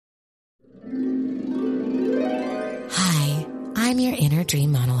I'm your inner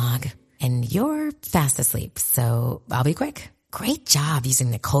dream monologue, and you're fast asleep, so I'll be quick. Great job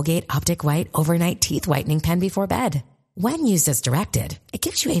using the Colgate Optic White Overnight Teeth Whitening Pen before bed. When used as directed, it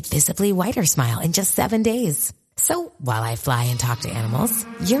gives you a visibly whiter smile in just 7 days. So while I fly and talk to animals,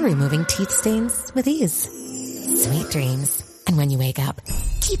 you're removing teeth stains with ease. Sweet dreams. And when you wake up,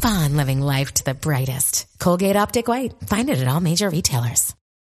 keep on living life to the brightest. Colgate Optic White. Find it at all major retailers.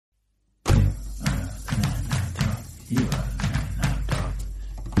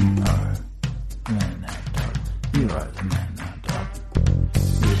 You are the man now, dog.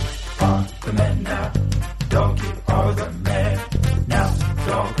 You are the man now, dog. You are the man now,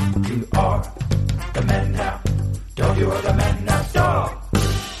 dog. You are the man now, dog. You are the man now, dog.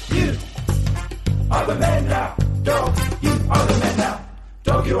 You are the man now, dog. You are the man now,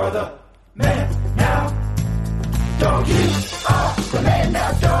 dog. You are the man now, dog. You are the man now, dog. You are the man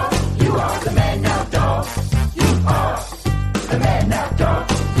now, dog. You are the man now, dog. You are the man now, dog.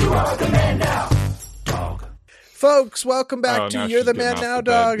 You are the man now, dog. Folks, welcome back to now You're she's the getting Man off Now, the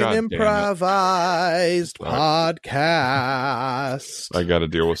bed. Dog, God an damn it. improvised podcast. I got to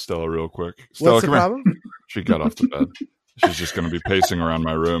deal with Stella real quick. Stella, What's the come here. problem? She got off the bed. She's just going to be pacing around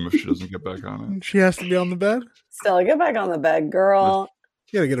my room if she doesn't get back on it. She has to be on the bed? Stella, get back on the bed, girl.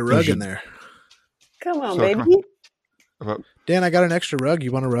 You gotta get a rug in there. Come on, So, baby. Dan, I got an extra rug.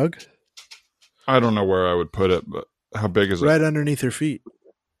 You want a rug? I don't know where I would put it, but how big is it? Right underneath her feet.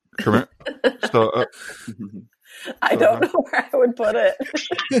 Come here. Stella, I don't know where I would put it.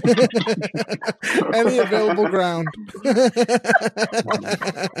 Any available ground.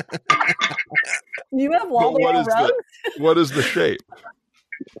 You have wall-to-wall rugs? what is the shape?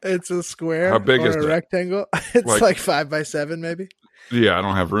 It's a square. How big or is a that? rectangle. It's Like- like 5x7 maybe. Yeah, I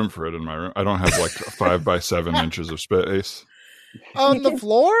don't have room for it in my room. I don't have like 5 by 7 inches of space. On the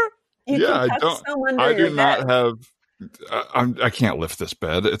floor? You Yeah, can I tuck don't. some under I your do not bed. have. I can't lift this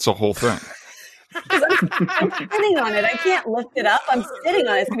bed. It's a whole thing. I'm sitting on it. I can't lift it up. I'm sitting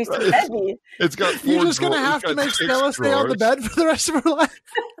on it. It's going to be so heavy. It's got 4 You're just going to drawers. have It's to got make 6 Stella stay on the drawers. bed for the rest of her life.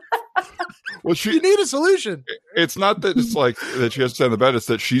 Well, You need a solution. it's not that it's like that she has to stay on the bed. It's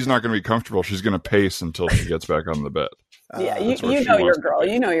that she's not going to be comfortable. She's going to pace until she gets back on the bed. Yeah, you that's where she know your wants to girl.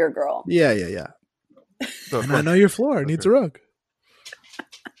 be. You know your girl. Yeah. So, And I know your floor needs a rug.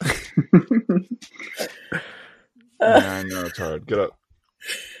 yeah, I know it's hard. Get up.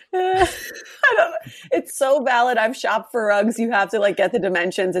 I don't know. It's so valid. I've shopped for rugs. You have to like get the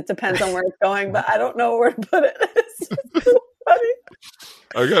dimensions. It depends on where it's going, but I don't know where to put it. It's just so funny.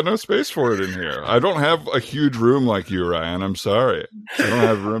 I got no space for it in here. I don't have a huge room like you, Ryan. I'm sorry. I don't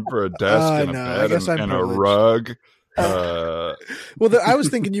have room for a desk and a no, I bed guess I'm and a privileged. rug. Well, I was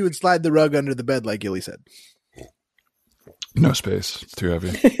thinking you would slide the rug under the bed like Gilly said. No space. It's too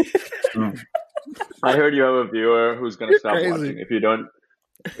heavy. I heard you have a viewer who's going to stop crazy. watching if you don't.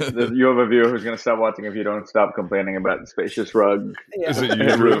 You have a viewer who's going to stop watching if you don't stop complaining about the spacious rug Is it in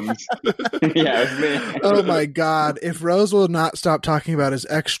you? rooms. Yeah, it's me. Oh my God. If Rose will not stop talking about his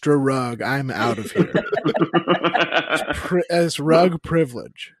extra rug, I'm out of here. As rug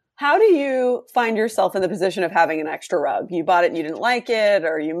privilege. How do you find yourself in the position of having an extra rug? You bought it and you didn't like it,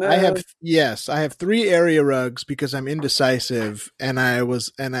 or you moved? I have 3 area rugs because I'm indecisive, and I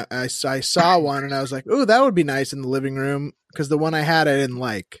saw one and I was like, "Oh, that would be nice in the living room," because the one I had I didn't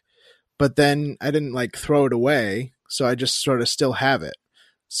like, but then I didn't like throw it away, so I just sort of still have it.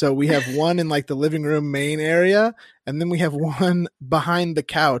 So we have one in like the living room main area, and then we have one behind the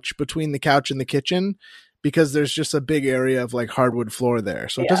couch, between the couch and the kitchen, because there's just a big area of like hardwood floor there.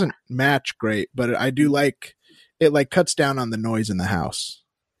 So it doesn't match great, but I do like it, like cuts down on the noise in the house.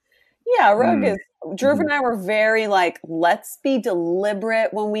 Yeah, rug is. Drew and I were very like, let's be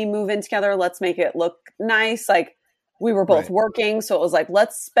deliberate when we move in together. Let's make it look nice. Like we were both working, so it was like,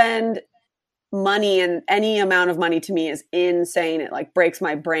 let's spend money, and any amount of money to me is insane. It like breaks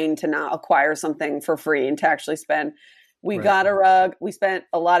my brain to not acquire something for free and to actually spend. We got a rug. We spent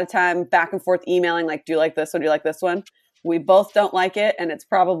a lot of time back and forth emailing, like, do you like this one? Do you like this one? We both don't like it, and it's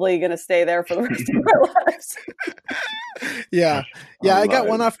probably going to stay there for the rest of our lives. Yeah. I got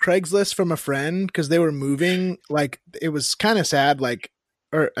one off Craigslist from a friend because they were moving. Like, it was kind of sad. Like,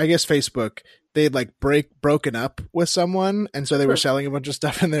 or I guess Facebook, they'd like broken up with someone, and so they were selling a bunch of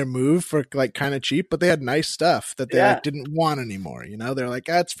stuff in their move for like kind of cheap, but they had nice stuff that they like, didn't want anymore. You know, they're like,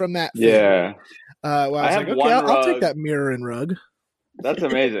 that's from that thing. Yeah. Well, I was have like, one okay, I'll take rug. that mirror and rug. That's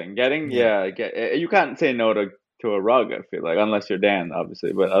amazing. You can't say no to a rug, I feel like, unless you're Dan,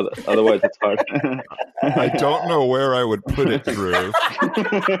 obviously, but otherwise it's hard. I don't know where I would put it, Drew.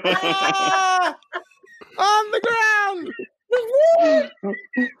 On the ground.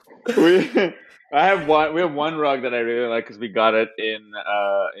 I have one. We have one rug that I really like because we got it in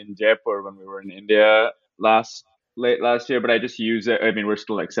Jaipur when we were in India late last year. But I just use it. I mean, we're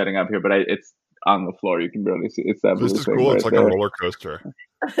still like setting up here, but it's on the floor. You can barely see. It's that This blue is thing cool. right It's like there. a roller coaster.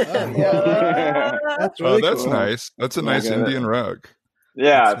 Yeah. That's really That's cool. nice. That's a nice Okay. Indian rug.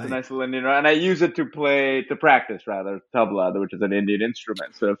 Yeah, That's it's a nice. nice little Indian rug, and I use it to practice rather tabla, which is an Indian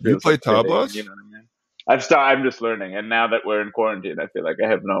instrument. So it You feels play like fitting, tablas? you know what I mean? I'm just learning, and now that we're in quarantine, I feel like I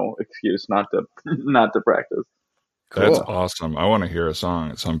have no excuse not to practice. That's Cool. awesome. I want to hear a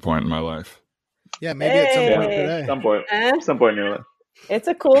song at some point in my life. Yeah, maybe at some point Hey. today. Some point in your life. It's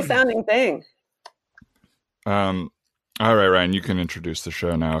a cool sounding thing. All right, Ryan, you can introduce the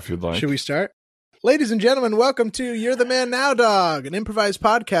show now if you'd like. Should we start? Ladies and gentlemen, welcome to You're the Man Now, Dog, an improvised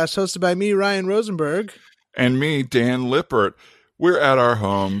podcast hosted by me, Ryan Rosenberg. And me, Dan Lippert. We're at our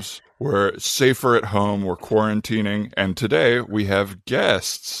homes. We're safer at home. We're quarantining. And today we have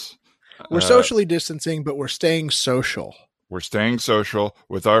guests. We're socially distancing, but we're staying social. We're staying social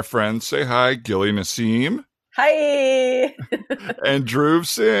with our friends. Say hi, Gilly Nassim Hi. and Dhruv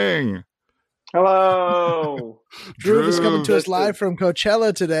Singh. Hello. Dhruv is coming to us Dhruv. live from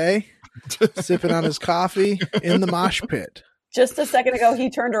Coachella today, sipping on his coffee in the mosh pit. Just a second ago, he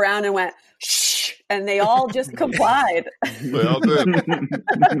turned around and went, shh, and they all just complied. They all did,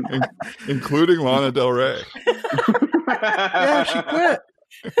 including Lana Del Rey. Yeah, she quit.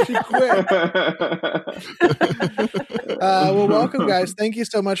 She quit. Well, welcome, guys. Thank you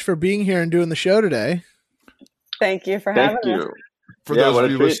so much for being here and doing the show today. Thank you for having Thank us. you. For Yeah, those what of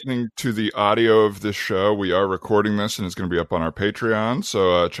a you treat. listening to the audio of this show, we are recording this and it's going to be up on our Patreon.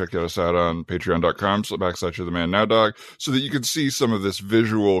 So check us out on patreon.com/You're the Man Now Dog so that you can see some of this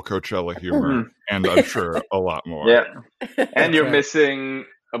visual Coachella humor and I'm sure a lot more. Yeah. And you're right. missing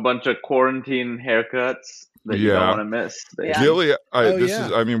a bunch of quarantine haircuts that you Yeah. don't want to miss. Yeah. Gilly, Oh,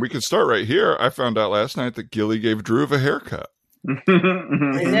 yeah. we could start right here. I found out last night that Gilly gave Dhruv a haircut.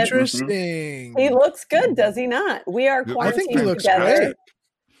 Interesting. He looks good, does he not? We are I quarantined I think he looks together. great.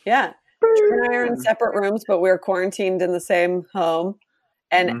 Yeah. Drew and I are in separate rooms, but we're quarantined in the same home.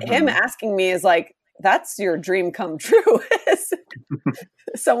 And him asking me is like, that's your dream come true.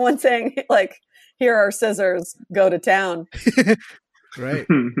 Someone saying, like, here are scissors, go to town. Great. It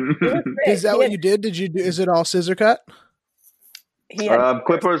was great. Is that what you did? Did you do? Is it all scissor cut? He had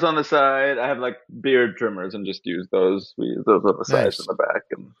Clippers on the side. I have like beard trimmers and just use those. We use those on the sides Nice. and the back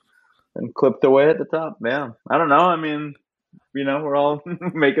and clipped away at the top. Yeah. I don't know. I mean, we're all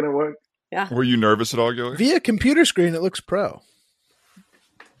making it work. Were you nervous at all, Gilly? Via computer screen, it looks pro.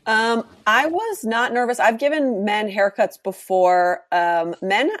 I was not nervous. I've given men haircuts before.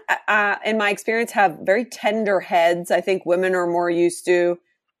 Men, in my experience, have very tender heads. I think women are more used to,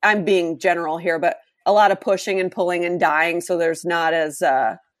 I'm being general here, but a lot of pushing and pulling and dying. So there's not as,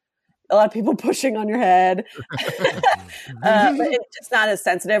 a lot of people pushing on your head. But it's just not as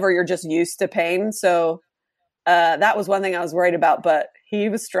sensitive or you're just used to pain. So that was one thing I was worried about, but he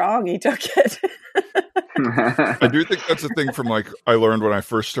was strong. He took it. I do think that's a thing from like I learned when I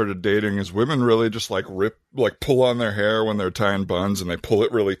first started dating is women really just like pull on their hair when they're tying buns and they pull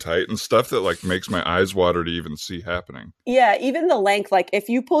it really tight and stuff that like makes my eyes water to even see happening. Yeah, even the length, like if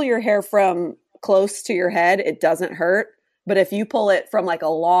you pull your hair from close to your head, it doesn't hurt. But if you pull it from like a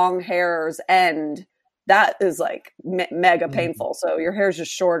long hair's end, that is like mega painful. So your hair's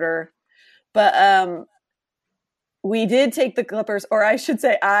just shorter. But we did take the clippers, or I should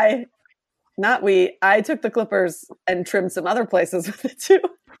say I took the clippers and trimmed some other places with it too.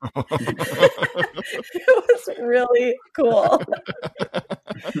 It was really cool.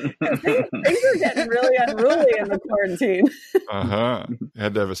 Things are getting really unruly in the quarantine.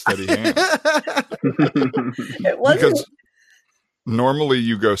 Had to have a steady hand. It wasn't. Because normally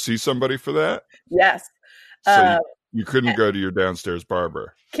you go see somebody for that. Yes. So you couldn't go to your downstairs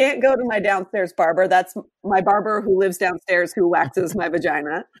barber. Can't go to my downstairs barber. That's my barber who lives downstairs who waxes my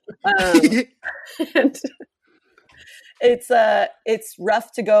vagina. And it's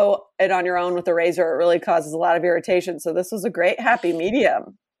rough to go it on your own with a razor. It really causes a lot of irritation. So this was a great happy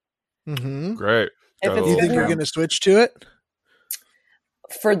medium. Mm-hmm. Great. If it's Do you think good you're enough- going to switch to it?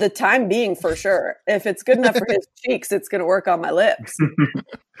 For the time being, for sure. If it's good enough for his cheeks, it's going to work on my lips.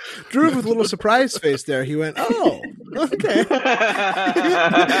 Drew with a little surprise face there. He went, "Oh, okay."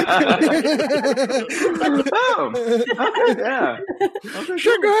 Oh, okay, yeah. Okay,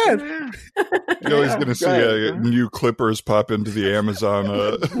 Sure, cool. go ahead. Yeah. Gilly's going to see Right. new clippers pop into the Amazon.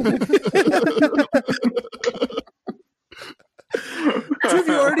 Drew,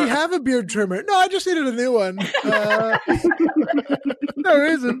 you already have a beard trimmer. No, I just needed a new one. No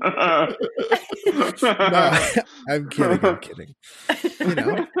reason. No, I'm kidding. You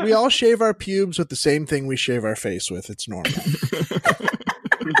know, we all shave our pubes with the same thing we shave our face with. It's normal.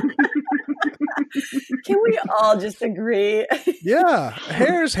 Can we all just agree? Yeah,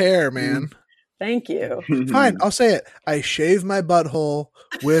 hair's hair, man. Thank you. Fine, I'll say it. I shave my butthole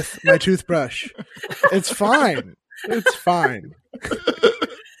with my toothbrush. It's fine. It's fine.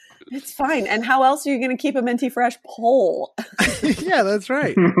 It's fine. And how else are you going to keep a minty fresh pole? Yeah, that's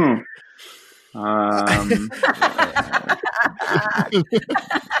right. Here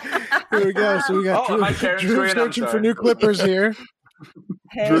we go. So we got Drew searching for new clippers here.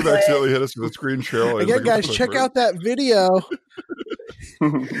 Hey, Drew accidentally hit us with a screen share. Again, guys, check out that video.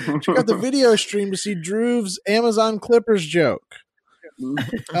 Check out the video stream to see Drew's Amazon Clippers joke.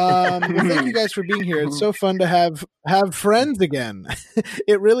 Thank you guys for being here. It's so fun to have friends again.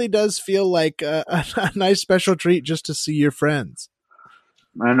 It really does feel like a nice special treat just to see your friends.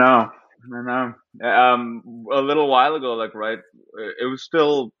 I know. A little while ago, like, right, it was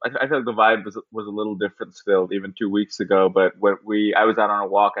still, I feel like the vibe was a little different still, even 2 weeks ago. But when I was out on a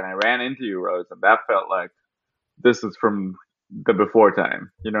walk and I ran into you, Rose, and that felt like this is from the before time.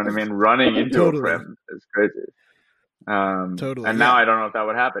 You know what I mean? Running into Totally. a friend is crazy. Totally. And now I don't know if that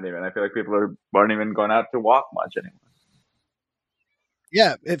would happen even. I feel like people aren't even going out to walk much anymore.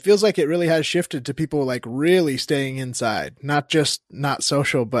 Yeah, it feels like it really has shifted to people like really staying inside, not just not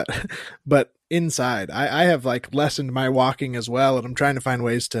social, but inside. I have like lessened my walking as well, and I'm trying to find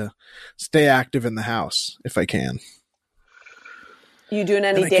ways to stay active in the house if I can. You doing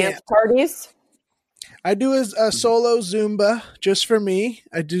any dance parties? I do a solo Zumba just for me.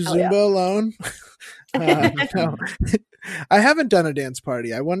 I do Zumba alone. No. I haven't done a dance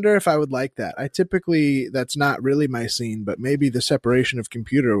party. I wonder if I would like that. That's not really my scene, but maybe the separation of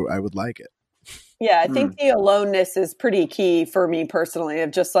computer, I would like it. Yeah, I think the aloneness is pretty key for me personally.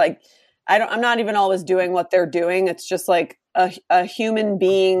 Of just like, I'm not even always doing what they're doing. It's just like a human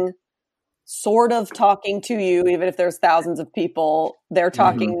being sort of talking to you, even if there's thousands of people. They're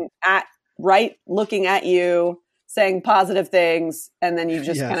talking looking at you, saying positive things, and then you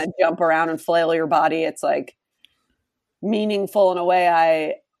just kind of jump around and flail your body. It's like meaningful in a way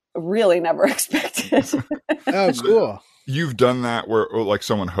I really never expected. Oh, cool. You've done that where like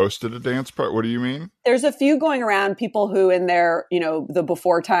someone hosted a dance part? What do you mean? There's a few going around, people who in their, the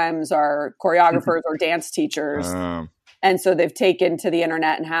before times are choreographers or dance teachers. And so they've taken to the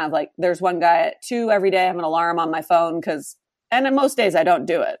internet and have like, there's one guy at 2 every day. I have an alarm on my phone and on most days I don't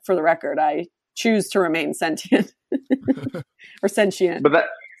do it. For the record, I choose to remain sentient or sentient. But that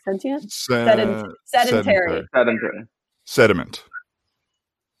sentient? sedentary. Sediment.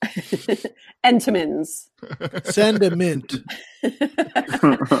 Entomins. Sentiment.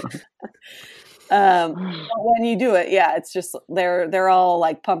 When you do it, it's just they're all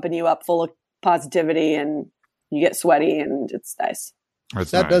like pumping you up full of positivity, and you get sweaty, and it's nice.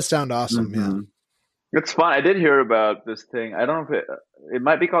 That does sound awesome. Mm-hmm. Yeah. It's fun. I did hear about this thing. I don't know if it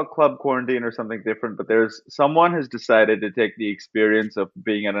might be called Club Quarantine or something different, but someone has decided to take the experience of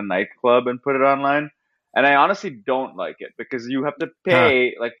being at a nightclub and put it online. And I honestly don't like it because you have to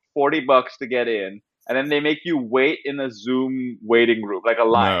pay like $40 to get in, and then they make you wait in a Zoom waiting room, like a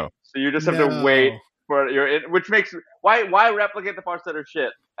line. No. So you just have to wait for which makes why replicate the parts that are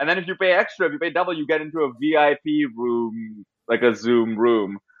shit? And then if you pay extra, if you pay double, you get into a VIP room, like a Zoom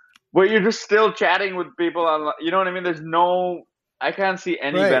room. But you're just still chatting with people on, you know what I mean? I can't see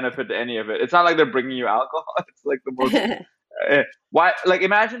any benefit to any of it. It's not like they're bringing you alcohol. It's like the most,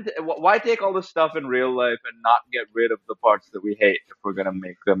 imagine, why take all this stuff in real life and not get rid of the parts that we hate if we're going to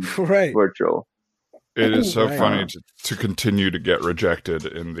make them virtual? It is so funny to continue to get rejected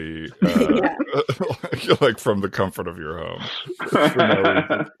in the, like from the comfort of your home. For no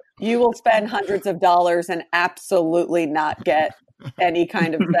reason. You will spend hundreds of dollars and absolutely not get any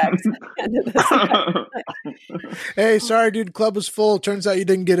kind of sex. Hey, sorry, dude. Club was full. Turns out you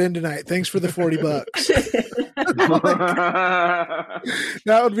didn't get in tonight. Thanks for the $40.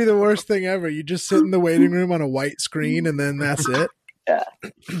 That would be the worst thing ever. You just sit in the waiting room on a white screen, and then that's it. Yeah.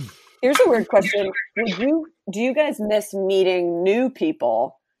 Here's a weird question: do you guys miss meeting new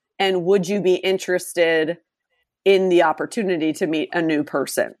people, and would you be interested in the opportunity to meet a new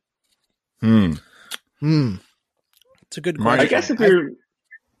person? It's a good question. I guess if you're...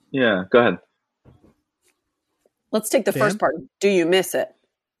 Yeah, go ahead. Let's take the first part. Do you miss it?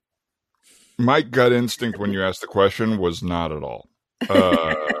 My gut instinct when you asked the question was not at all.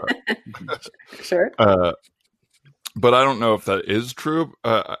 Sure. But I don't know if that is true.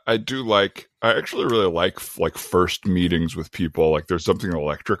 I actually really like first meetings with people. Like there's something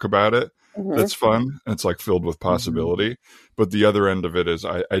electric about it. that's fun. It's like filled with possibility. But the other end of it is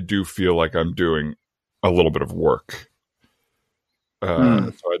I do feel like I'm doing a little bit of work. So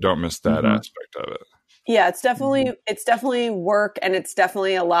I don't miss that aspect of it. Yeah, it's definitely work, and it's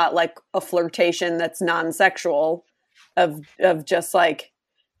definitely a lot like a flirtation that's non-sexual of just like,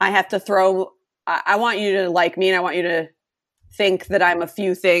 I have to throw, I want you to like me, and I want you to think that I'm a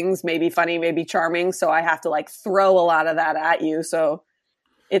few things, maybe funny, maybe charming. So I have to like throw a lot of that at you. So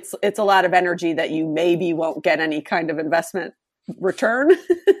it's a lot of energy that you maybe won't get any kind of investment return.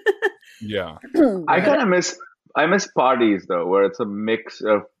 Yeah. I miss parties though, where it's a mix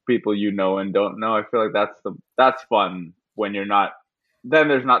of people you know and don't know. I feel like that's fun when you're not, then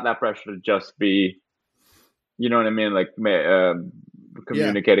there's not that pressure to just be, you know what I mean? Like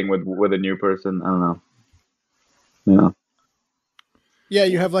communicating with a new person. I don't know. Yeah. Yeah,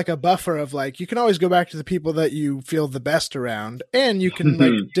 you have like a buffer of like, you can always go back to the people that you feel the best around, and you can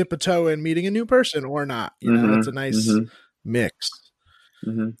like dip a toe in meeting a new person or not. You know, it's a nice mix.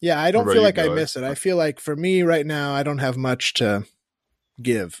 Yeah, I don't feel like I miss it. I feel like for me right now, I don't have much to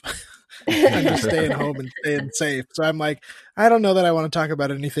give. I'm just staying home and staying safe. So I'm like, I don't know that I want to talk about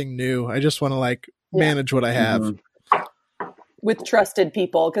anything new. I just want to like manage what I have. With trusted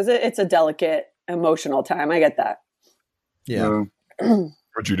people, because it's a delicate emotional time. I get that. Yeah.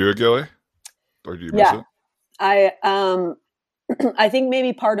 Would you do it, Gilly? Or do you miss it? I think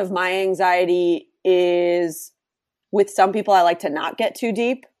maybe part of my anxiety is with some people I like to not get too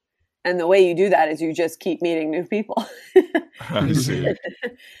deep. And the way you do that is you just keep meeting new people. I see.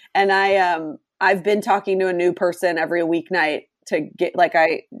 And I've been talking to a new person every weeknight to get like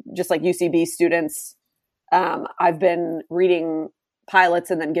just like UCB students. I've been reading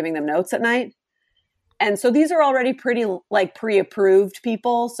pilots and then giving them notes at night. And so these are already pretty like pre-approved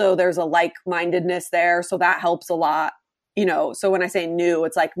people. So there's a like-mindedness there. So that helps a lot, you know. So when I say new,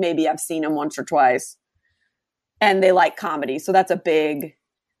 it's like maybe I've seen them once or twice and they like comedy. So that's a big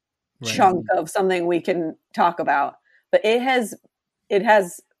chunk of something we can talk about. But it has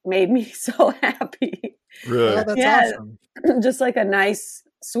made me so happy. Really? Oh, that's awesome. Just like a nice,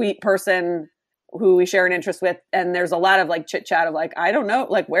 sweet person who we share an interest with. And there's a lot of like chit chat of like, I don't know,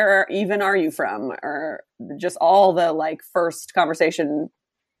 like, where even are you from? Or just all the like first conversation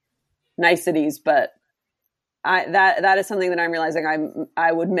niceties. But that is something that I'm realizing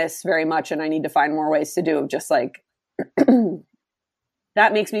I would miss very much. And I need to find more ways to do, just like,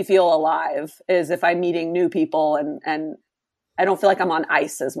 that makes me feel alive, is if I'm meeting new people and I don't feel like I'm on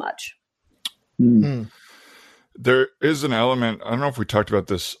ice as much. There is an element, I don't know if we talked about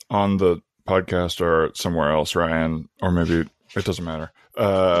this on the podcast or somewhere else, Ryan, or maybe it doesn't matter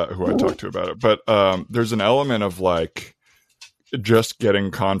who I talked to about it, but there's an element of like just getting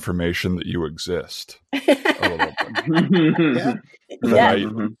confirmation that you exist a little bit.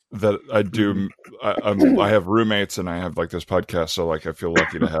 That I do. I have roommates and I have like this podcast, so like I feel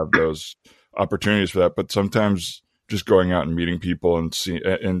lucky to have those opportunities for that. But sometimes just going out and meeting people and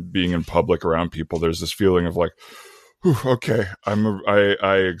being in public around people, there's this feeling of like, okay,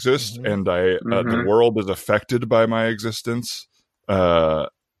 I exist, and the world is affected by my existence,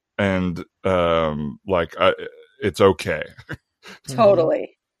 and like it's okay.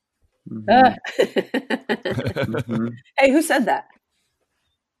 Totally. Hey, who said that?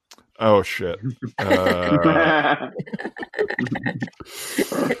 Oh shit.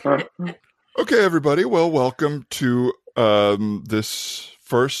 Okay, everybody. Well, welcome to this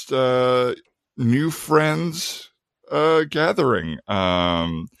first new friends gathering.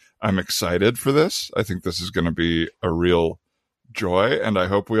 I'm excited for this. I think this is going to be a real joy, and I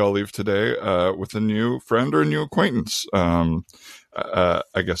hope we all leave today with a new friend or a new acquaintance.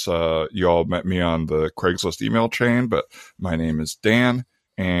 I guess you all met me on the Craigslist email chain, but my name is Dan,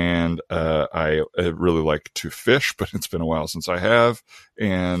 and I really like to fish, but it's been a while since I have.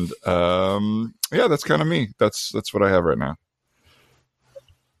 And yeah, that's kind of me. That's what I have right now.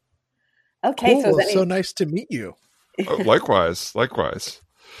 Okay, cool. So nice to meet you. Oh, likewise. Do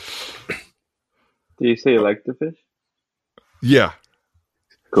you say you like to fish? Yeah.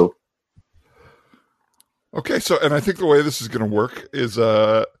 Cool. Okay, so, and I think the way this is going to work is,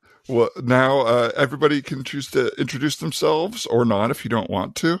 well, now everybody can choose to introduce themselves or not if you don't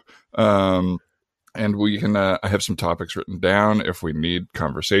want to. And we can, I have some topics written down if we need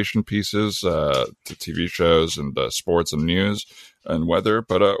conversation pieces to TV shows and sports and news and weather,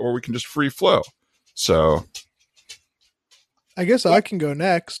 but or we can just free flow. So I guess I can go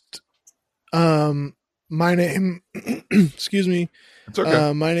next. My name, excuse me. It's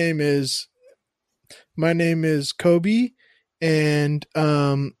okay. My name is Kobe, and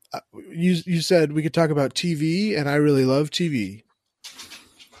you said we could talk about TV, and I really love TV.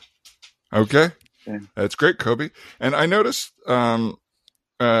 Okay. Yeah. That's great, Kobe. And I noticed, Kobe,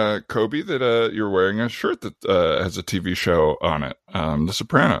 that you're wearing a shirt that has a TV show on it, The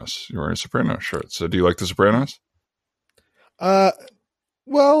Sopranos. You're wearing a Sopranos shirt. So do you like The Sopranos?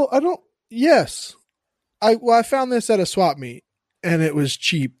 Well, I don't. Yes, I found this at a swap meet, and it was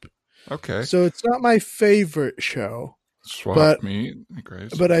cheap. Okay. So it's not my favorite show, Swap meet.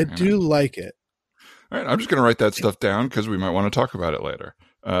 Great. but I do like it. All right, I'm just going to write that stuff down because we might want to talk about it later.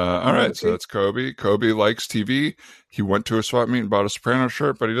 All right, so that's Kobe. Kobe likes TV. He went to a swap meet and bought a Sopranos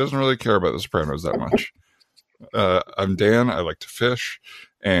shirt, but he doesn't really care about the Sopranos that much. I'm Dan. I like to fish.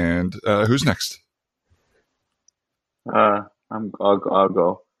 And who's next? I'll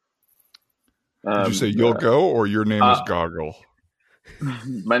go. Did you say you'll go or your name is Goggle?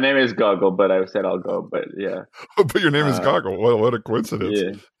 My name is Goggle, but I said I'll go. But yeah. But your name is Goggle. Well, what a coincidence.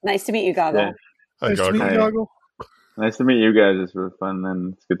 Yeah. Nice to meet you, Goggle. Yeah. Hi, Nice to Goggle. meet you, Goggle. Nice to meet you guys. It's really fun,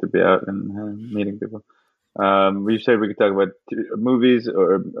 and it's good to be out and meeting people. We said we could talk about movies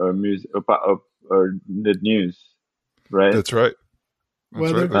or music or the news, right? That's right. That's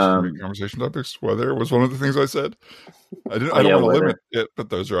Weather. right. Those can be conversation topics. Weather was one of the things I said. I don't want to weather. limit it, but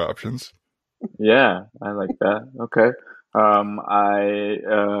those are options. Yeah, I like that. Okay.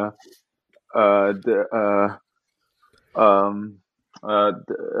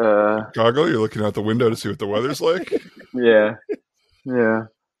 Goggle, you're looking out the window to see what the weather's like. Yeah.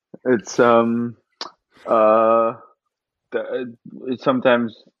 It's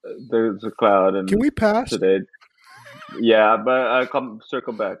sometimes there's a cloud, and Can we pass? today. Yeah, but I'll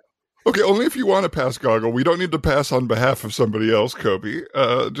circle back. Okay, only if you want to pass, Goggle. We don't need to pass on behalf of somebody else, Kobe,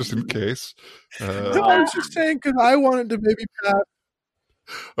 just in case. No, I was just saying because I wanted to maybe pass.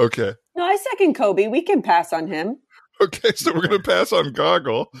 Okay. No, I second Kobe. We can pass on him. Okay, so we're going to pass on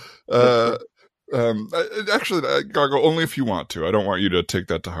Goggle. Actually, Goggle, only if you want to. I don't want you to take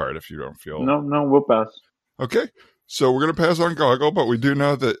that to heart if you don't feel... No, we'll pass. Okay, so we're going to pass on Goggle, but we do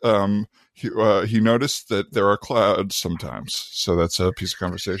know that he noticed that there are clouds sometimes. So that's a piece of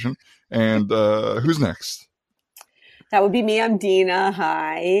conversation. And who's next? That would be me. I'm Dina.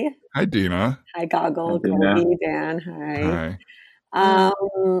 Hi. Hi, Dina. Hi, Goggle. Hi, Dina. Kobe, Dan. Hi. Hi.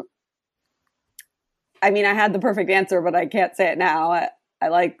 I mean, I had the perfect answer, but I can't say it now. I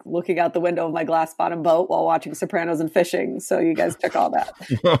like looking out the window of my glass bottom boat while watching Sopranos and fishing. So you guys took all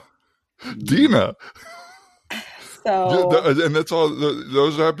that. Dina. So, and that's all.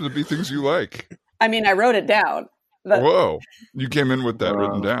 Those happen to be things you like. I mean, I wrote it down. But Whoa. You came in with that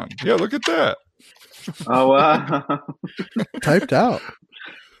written down. Yeah, look at that. Oh, wow. Typed out.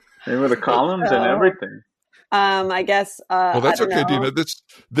 Hey, with the columns and everything. I guess. Well, that's I don't okay, know. Dina. That's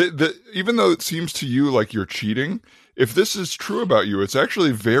even though it seems to you like you're cheating, if this is true about you, it's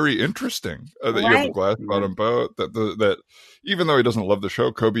actually very interesting that you have a Right. glass bottom boat. That even though he doesn't love the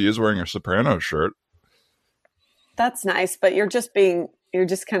show, Kobe is wearing a Sopranos shirt. That's nice, but you're just kind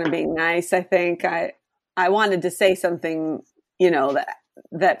of being nice. I think I wanted to say something,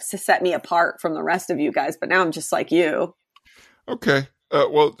 that set me apart from the rest of you guys, but now I'm just like you. Okay.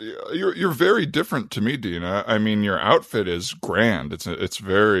 Well, you're very different to me, Dina. I mean, your outfit is grand. It's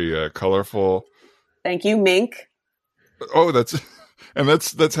very colorful. Thank you, Mink. Oh, that's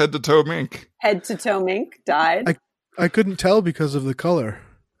head to toe mink. Head to toe Mink died. I couldn't tell because of the color.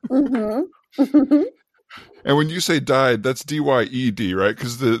 Mm-hmm. And when you say dyed, that's DYED, right?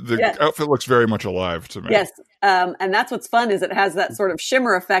 Because the Yes. outfit looks very much alive to me. Yes. And that's what's fun is it has that sort of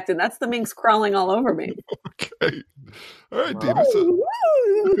shimmer effect, and that's the minks crawling all over me. Okay. All right, Dina. So,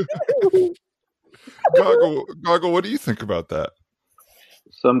 Goggle, what do you think about that?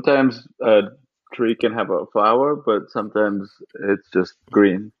 Sometimes a tree can have a flower, but sometimes it's just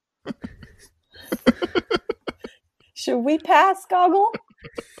green. Should we pass, Goggle?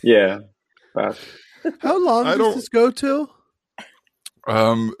 Yeah. Pass. How long I does don't- this go till?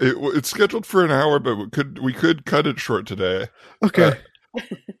 It's scheduled for an hour, but we could cut it short today. Okay.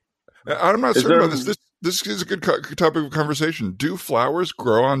 I'm not Is certain there- about this. This is a good topic of conversation. Do flowers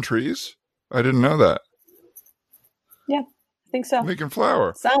grow on trees? I didn't know that. I think so. They can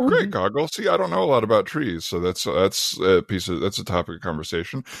flower. Some. Great, Goggle. See, I don't know a lot about trees, so that's a topic of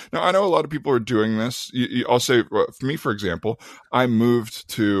conversation. Now, I know a lot of people are doing this. I'll say, for me, for example, I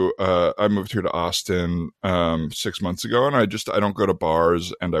moved here to Austin 6 months ago, and I don't go to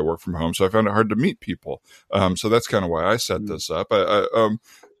bars, and I work from home, so I found it hard to meet people. So that's kind of why I set this up.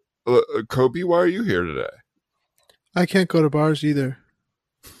 Kobe, why are you here today? I can't go to bars either.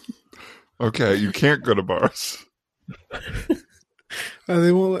 Okay, you can't go to bars.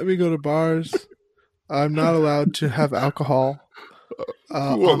 They won't let me go to bars. I'm not allowed to have alcohol Who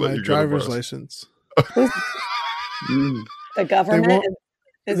won't on let my you go to driver's bars? license. Mm. The government won't- is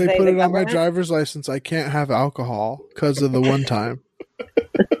Is They put the it on my government? driver's license. I can't have alcohol because of the one time.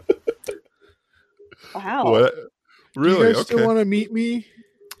 Wow. What? Really? Do you guys Okay. still want to meet me?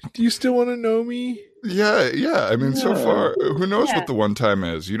 Do you still want to know me? Yeah. I mean, so far, who knows Yeah. what the one time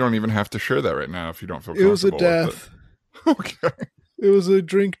is? You don't even have to share that right now if you don't feel It was a comfortable with death. it. Okay. It was a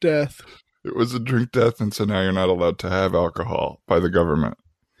drink death. It was a drink death, and so now you're not allowed to have alcohol by the government.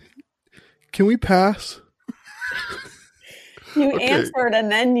 Can we pass? You Okay. answered and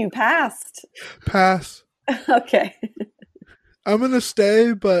then you passed. Pass. Okay. I'm going to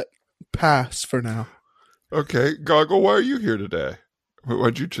stay, but pass for now. Okay, Goggle, why are you here today?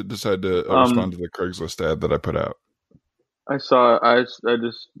 Why'd you decide to respond to the Craigslist ad that I put out? I just, I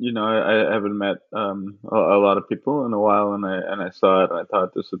haven't met a lot of people in a while, and I saw it, and I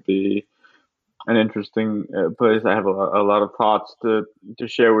thought this would be an interesting place. I have a lot of thoughts to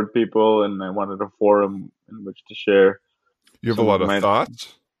share with people, and I wanted a forum in which to share. You have a lot of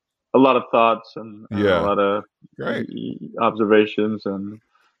thoughts? A lot of thoughts and Yeah. a lot of Great. observations and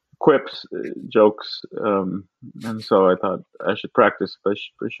quips, jokes, and so I thought I should practice by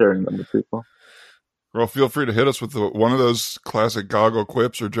sharing them with people. Well, feel free to hit us with one of those classic Goggle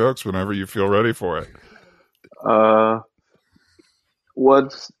quips or jokes whenever you feel ready for it.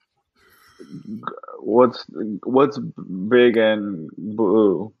 What's big and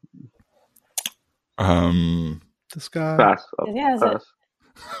blue? The sky. Pass. Yeah, is it-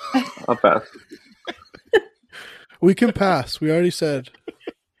 I'll pass. We can pass. We already said.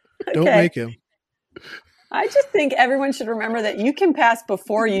 Don't Okay. make him. I just think everyone should remember that you can pass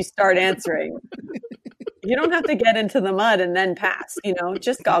before you start answering. You don't have to get into the mud and then pass,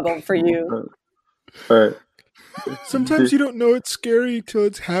 just Goggle for you. All right. Sometimes you don't know it's scary till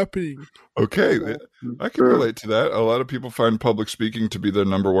it's happening. Okay, I can relate to that. A lot of people find public speaking to be their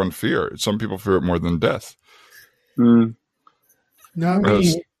number one fear. Some people fear it more than death. Mm. Not Uh,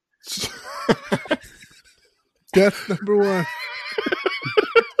 me. Death number one.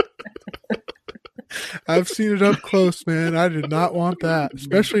 I've seen it up close, man. I did not want that,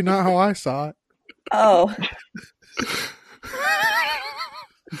 especially not how I saw it. Oh,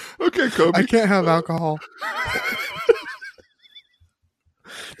 Okay, Kobe. I can't have alcohol.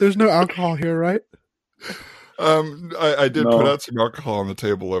 There's no alcohol here, right? I did No. put out some alcohol on the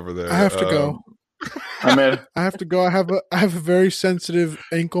table over there. I have to go. I'm in. I have to go. I have a very sensitive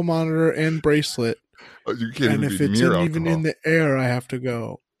ankle monitor and bracelet, You can't and even if be it's near even alcohol. in the air, I have to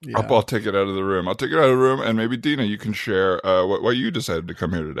go. Yeah. I'll take it out of the room. I'll take it out of the room, and maybe Dina, you can share why you decided to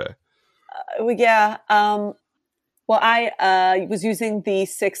come here today. yeah. Well, I was using the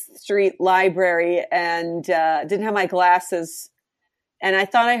 6th Street Library and didn't have my glasses. And I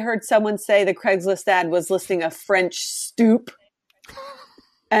thought I heard someone say the Craigslist ad was listing a French stoop.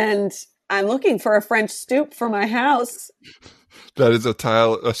 And I'm looking for a French stoop for my house. That is a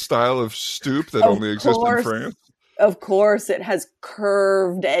style of stoop that Of only exists in course. France. Of course, it has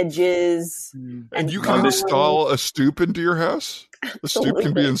curved edges. And you can bone. install a stoop into your house? A stoop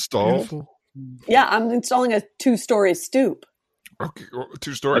can be Absolutely. installed? Beautiful. Yeah, I'm installing a 2-story stoop. Okay,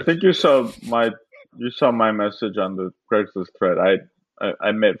 2 I stories. think you saw my message on the Craigslist thread.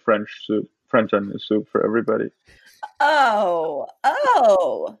 I made French onion soup for everybody. Oh.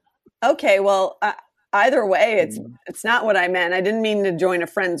 Okay, well, either way, it's not what I meant. I didn't mean to join a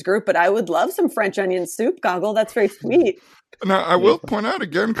friend's group, but I would love some French onion soup, Goggle. That's very sweet. Now, I will point out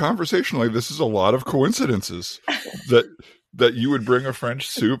again, conversationally, this is a lot of coincidences that you would bring a French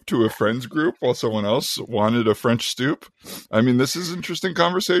soup to a friend's group while someone else wanted a French stoop. I mean, this is interesting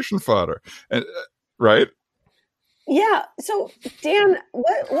conversation fodder, and right? Yeah. So, Dan,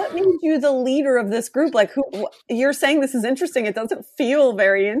 what made you the leader of this group? Like, you're saying this is interesting. It doesn't feel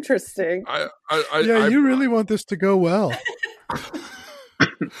very interesting. You really want this to go well.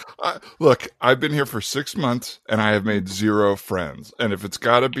 Look, I've been here for 6 months and I have made 0 friends. And if it's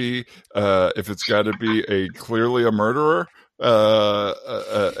got to be a clearly a murderer, No.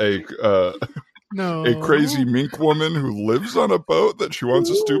 a crazy mink woman who lives on a boat that she wants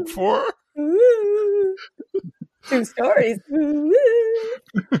a stoop for, Ooh. 2 stories. Ooh.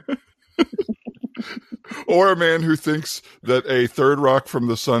 or a man who thinks that a Third Rock from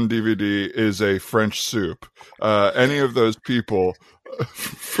the Sun DVD is a French soup, any of those people,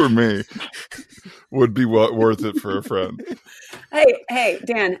 for me, would be worth it for a friend. Hey,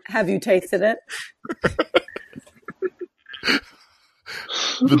 Dan, have you tasted it?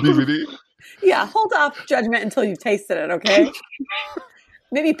 The DVD? Yeah, hold off judgment until you've tasted it, okay?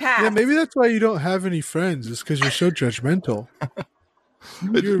 Maybe pass. Yeah, maybe that's why you don't have any friends. Is because you're so judgmental.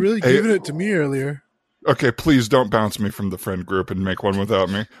 You were really Hey, giving it to me earlier. Okay, please don't bounce me from the friend group and make one without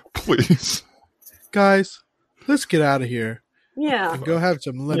me. Please. Guys, let's get out of here. Yeah. And go have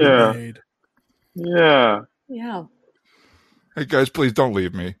some lemonade. Yeah. Yeah. Hey guys, please don't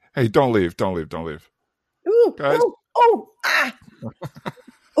leave me. Hey, don't leave. Ooh, Guys.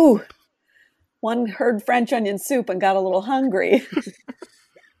 Ooh. One heard French onion soup and got a little hungry.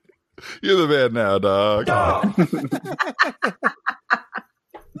 You're the man now, dog.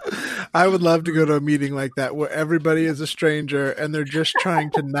 I would love to go to a meeting like that where everybody is a stranger and they're just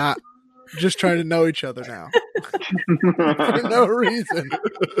trying to know each other now for no reason.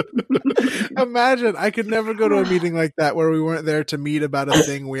 Imagine, I could never go to a meeting like that where we weren't there to meet about a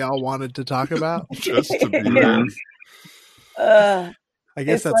thing we all wanted to talk about. Just to be there. I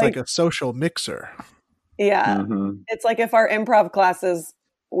guess that's like a social mixer. Yeah. Mm-hmm. It's like if our improv classes,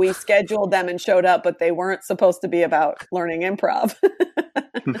 we scheduled them and showed up, but they weren't supposed to be about learning improv.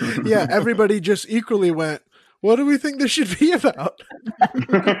 Yeah, everybody just equally went, what do we think this should be about?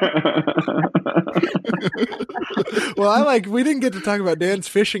 Well, we didn't get to talk about Dan's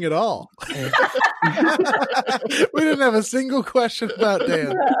fishing at all. We didn't have a single question about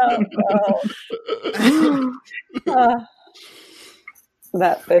Dan.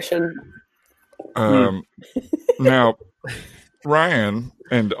 That fishing. Now, Ryan,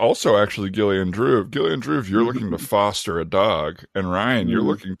 and also actually Gillian Drew, you're looking to foster a dog, and Ryan, you're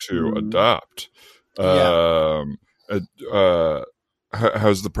looking to adopt. How's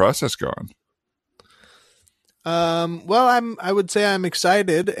the process going? Well, I would say I'm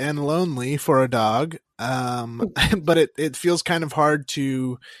excited and lonely for a dog. But it feels kind of hard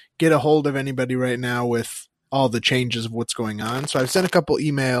to get a hold of anybody right now with all the changes of what's going on. So I've sent a couple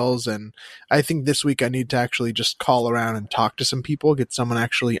emails, and I think this week I need to actually just call around and talk to some people, get someone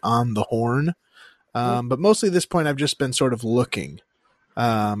actually on the horn. But mostly at this point, I've just been sort of looking,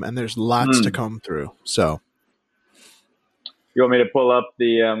 and there's lots to comb through. So you want me to pull up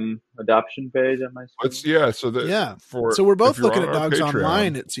the adoption page on my screen? So we're both looking at dogs Patreon,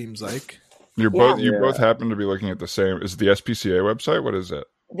 online, it seems like. You both happen to be looking at the same. Is it the SPCA website? What is it?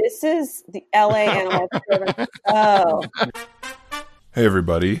 This is the LA Animal Conservancy. Oh. Hey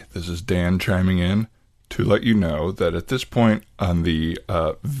everybody, this is Dan chiming in to let you know that at this point on the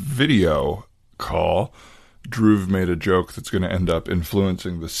video call, Drew made a joke that's going to end up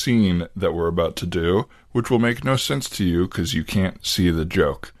influencing the scene that we're about to do, which will make no sense to you because you can't see the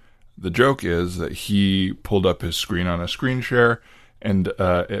joke. The joke is that he pulled up his screen on a screen share, and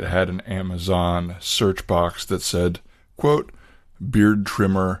it had an Amazon search box that said, quote, beard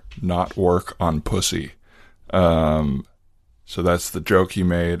trimmer not work on pussy. So that's the joke he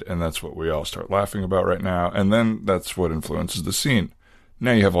made, and that's what we all start laughing about right now, and then that's what influences the scene.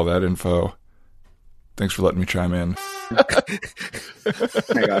 Now you have all that info. Thanks for letting me chime in.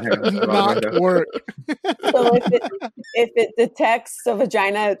 Hang on. Not work. So if it detects a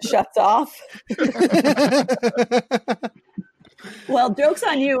vagina, it shuts off. Well, joke's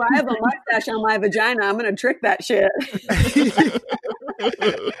on you. I have a mustache on my vagina. I'm going to trick that shit.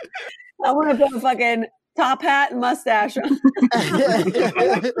 I want to put a fucking top hat and mustache on.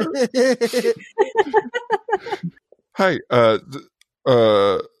 Hi.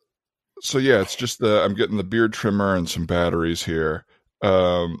 So yeah, it's just I'm getting the beard trimmer and some batteries here.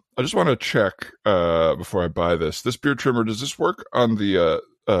 I just want to check before I buy this. This beard trimmer, does this work on the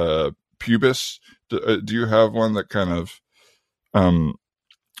pubis? Do you have one that kind of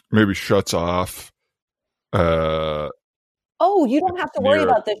maybe shuts off? Oh, you don't have to worry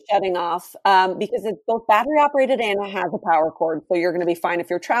about this shutting off because it's both battery operated and it has a power cord. So you're going to be fine if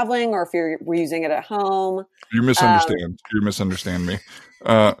you're traveling or if you're using it at home. You misunderstand me.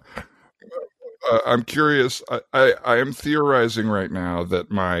 I'm curious. I am theorizing right now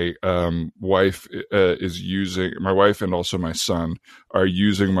that my wife my wife and also my son are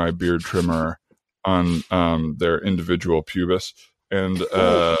using my beard trimmer on their individual pubis, and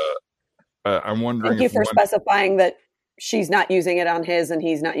I'm wondering. Thank you for specifying that she's not using it on his and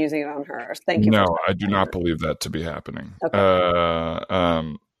he's not using it on hers. Thank you. No, I do not believe that to be happening.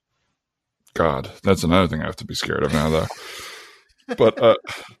 Okay. God, that's another thing I have to be scared of now, though. But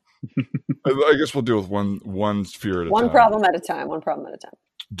I guess we'll deal with one fear at a time. One problem at a time.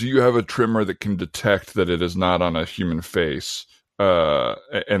 Do you have a trimmer that can detect that it is not on a human face,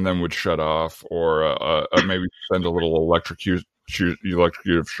 and then would shut off, or maybe send a little electrocutive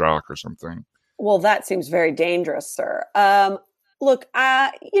shock or something? Well, that seems very dangerous, sir. Look,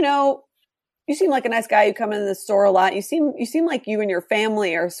 you seem like a nice guy. You come in the store a lot. You seem like you and your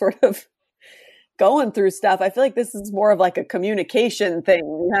family are sort of going through stuff. I feel like this is more of like a communication thing.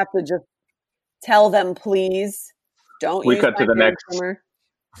 You have to just tell them, please don't. We cut to the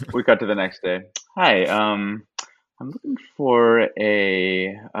next day. Hi, I'm looking for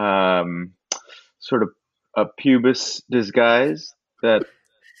a sort of a pubis disguise that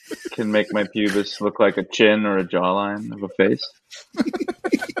can make my pubis look like a chin or a jawline of a face?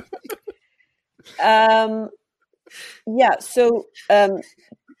 Yeah. So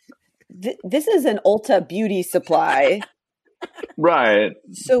this is an Ulta beauty supply. Right.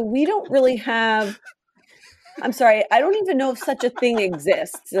 So we don't really have. I'm sorry, I don't even know if such a thing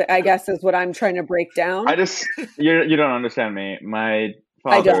exists, I guess is what I'm trying to break down. You don't understand me. My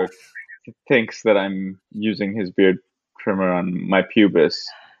father thinks that I'm using his beard trimmer on my pubis,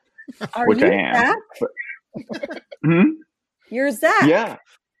 which I am. You're Zach. Yeah.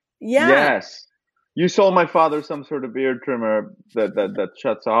 Yes. You sold my father some sort of beard trimmer that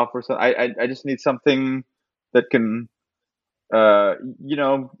shuts off or something. I just need something that can,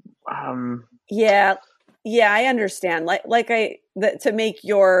 Yeah, I understand. To make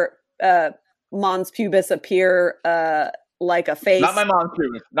your mom's pubis appear like a face. Not my mom's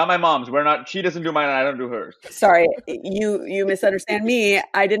pubis. Not my mom's. She doesn't do mine and I don't do hers. Sorry, you misunderstand me.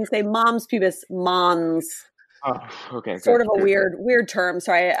 I didn't say mom's pubis, mons. Oh, okay. Sort of a weird term.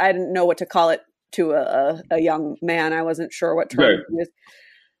 Sorry, I didn't know what to call it to a young man. I wasn't sure what term to use.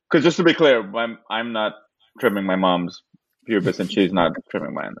 Because just to be clear, I'm not trimming my mom's pubis and she's not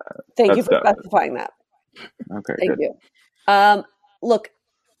trimming mine. Thank you for specifying that. Okay. Thank you. Look,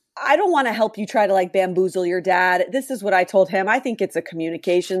 I don't want to help you try to bamboozle your dad. This is what I told him. I think it's a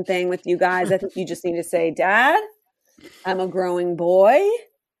communication thing with you guys. I think you just need to say, Dad, I'm a growing boy.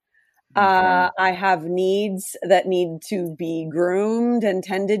 I have needs that need to be groomed and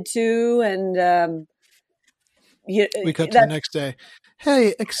tended to. And we cut to the next day.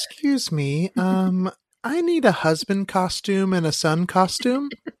 Hey, excuse me. I need a husband costume and a son costume.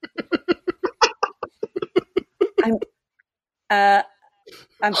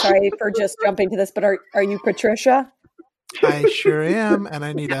 I'm sorry for just jumping to this, but are you Patricia? I sure am, and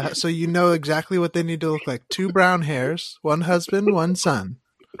I need so you know exactly what they need to look like. 2 brown hairs, 1 husband, 1 son.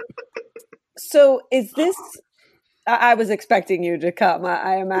 So is this? I was expecting you to come.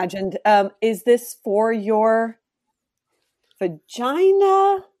 I imagined. Is this for your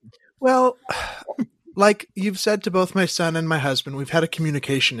vagina? Well, like you've said to both my son and my husband, we've had a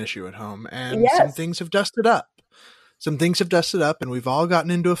communication issue at home, and some things have dusted up. And we've all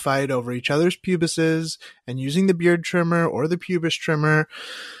gotten into a fight over each other's pubises and using the beard trimmer or the pubis trimmer.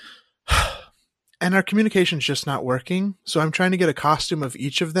 And our communication's just not working. So I'm trying to get a costume of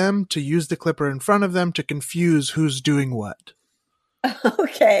each of them to use the clipper in front of them to confuse who's doing what.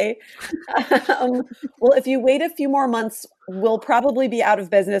 Okay. Well, if you wait a few more months, we'll probably be out of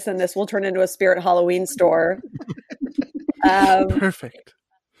business and this will turn into a Spirit Halloween store. Perfect.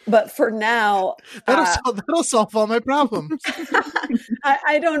 But for now, that'll solve all my problems.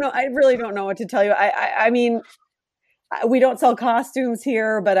 I don't know. I really don't know what to tell you. I mean, we don't sell costumes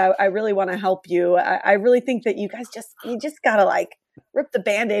here, but I really want to help you. I really think that you guys just gotta rip the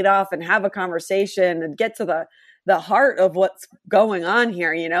Band-Aid off and have a conversation and get to the heart of what's going on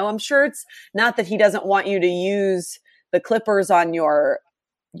here. You know, I'm sure it's not that he doesn't want you to use the clippers on your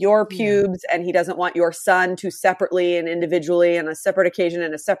pubes and he doesn't want your son to separately and individually on a separate occasion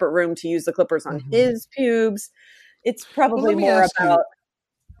in a separate room to use the clippers on his pubes. It's probably more about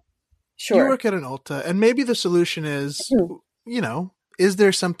you work at an Ulta and maybe the solution is is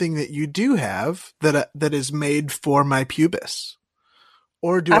there something that you do have that is made for my pubis,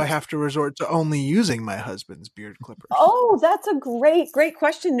 or do I have to resort to only using my husband's beard clippers? Oh, that's a great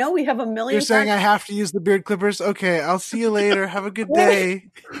question. No, we have a million. You're saying I have to use the beard clippers? Okay, I'll see you later. Have a good day.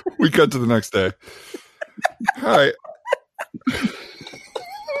 We cut to the next day. Hi.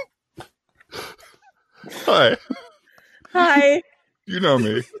 Hi. You know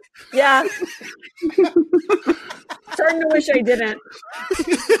me. Yeah. Starting to wish I didn't.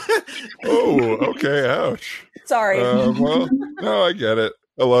 Oh, okay. Ouch. Sorry. Well, no, I get it.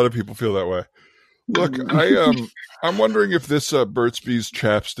 A lot of people feel that way. Look, I'm wondering if this Burt's Bees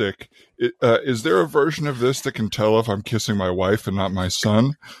chapstick, is there a version of this that can tell if I'm kissing my wife and not my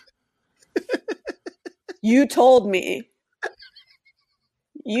son? You told me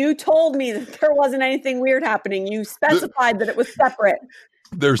that there wasn't anything weird happening. You specified that it was separate.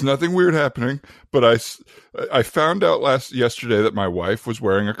 There's nothing weird happening, but I found out yesterday that my wife was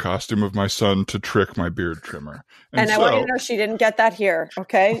wearing a costume of my son to trick my beard trimmer. And I want you to know she didn't get that here,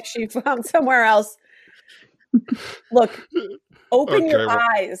 okay? She found somewhere else. Look, open your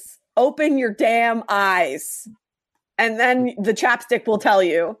eyes. Open your damn eyes. And then the chapstick will tell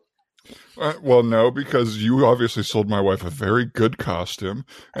you. Well, no, because you obviously sold my wife a very good costume,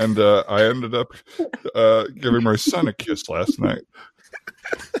 and I ended up giving my son a kiss last night.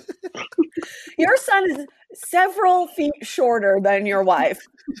 Your son is several feet shorter than your wife.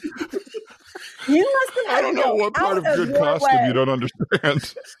 You must have had I don't to know go what part of out good your costume way. you don't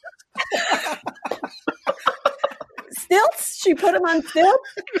understand. Stilts? She put him on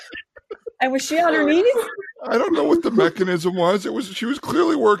stilts? And was she on her knees? I don't know what the mechanism was. She was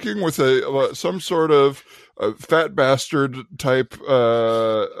clearly working with some sort of fat bastard type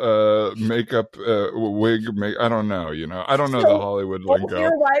makeup wig. I don't know. I don't know the Hollywood Both lingo.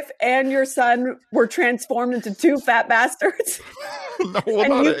 your wife and your son were transformed into two fat bastards. No,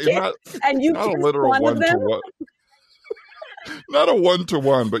 well, and you not a kissed literal one of them? 1-to-1. Not a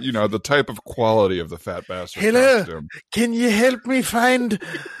 1-to-1, but the type of quality of the fat bastard Hello, costume. can you help me find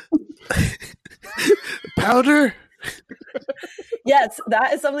powder? Yes,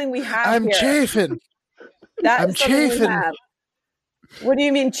 that is something we have I'm here. chafing. That I'm is something we chafing. have. What do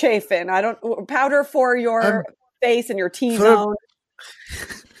you mean chafing? I don't powder for your face and your T-zone.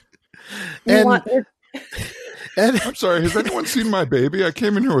 And I'm sorry, has anyone seen my baby? I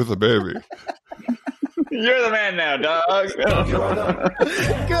came in here with a baby. You're the man now, dog.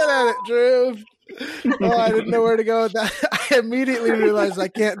 good at it, Drew. Oh, I didn't know where to go with that. I immediately realized I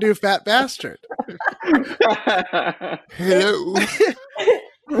can't do fat bastard. Hello.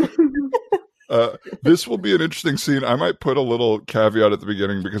 This will be an interesting scene. I might put a little caveat at the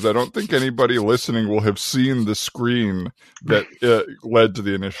beginning because I don't think anybody listening will have seen the screen that led to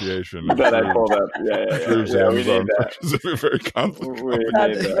the initiation. That I pulled up. Drew's Yeah, we Amazon need that. purchase. It'd be very complicated.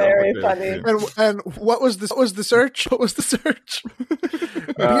 That's very funny. And what was the search? What was the search?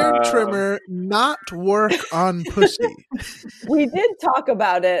 Beard trimmer, not work on pussy. We did talk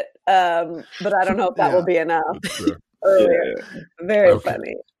about it, but I don't know if that will be enough. Earlier. Yeah. Very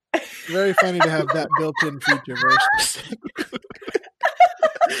funny. Very funny to have that built-in feature. Very specific.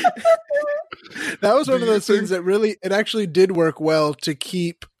 That was one of those things that it actually did work well to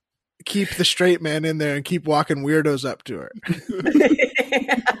keep the straight man in there and keep walking weirdos up to her.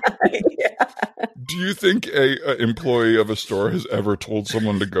 Yeah. Do you think a employee of a store has ever told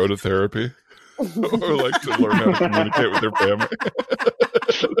someone to go to therapy? Or like to learn how to communicate with their family?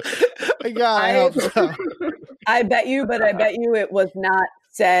 I hope so. I bet you it was not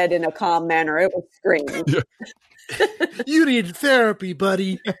said in a calm manner. It was screamed. Yeah. You need therapy,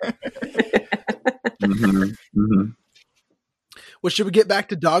 buddy. Well, should we get back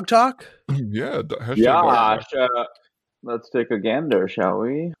to dog talk? Yeah. Josh, let's take a gander, shall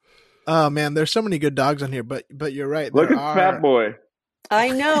we? Oh man, there's so many good dogs on here, but you're right. Look at Fat Boy. I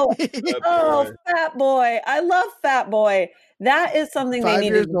know. Fat Boy. I love Fat Boy. That is something 5 they need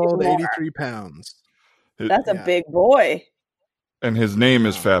years to do old, more. 83 pounds. That's a big boy. And his name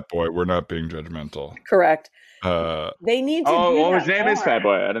is Fat Boy. We're not being judgmental. Correct. They need to do his name is Fat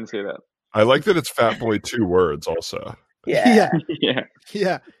Boy. I didn't see that. I like that it's Fat Boy 2 words also. Yeah.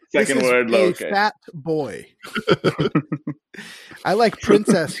 Yeah. Second This is word, a lowercase. fat boy. I like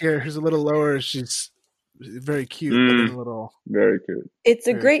Princess here, who's a little lower. She's very cute. But a little... Very cute. It's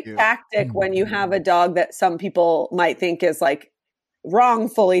a Very great cute. tactic when you have a dog that some people might think is like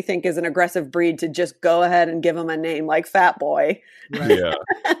wrongfully think is an aggressive breed to just go ahead and give them a name like Fat Boy. Right. Yeah.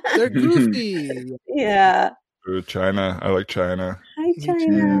 They're goofy. Yeah. Ooh, China. I like China. Hi, Me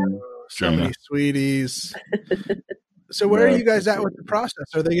China. too. So many sweeties. So where are you guys at with the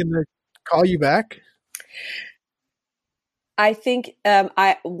process? Are they going to call you back? I think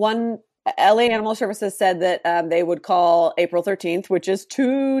one LA Animal Services said that they would call April 13th, which is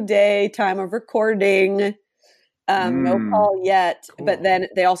today time of recording. No call yet, Cool. but then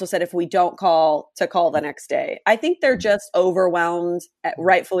they also said if we don't call, to call the next day. I think they're just overwhelmed,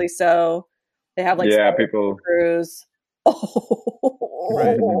 rightfully so. They have people crews.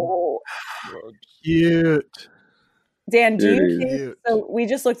 Oh, Cute. Dan, do you think Cute. so? We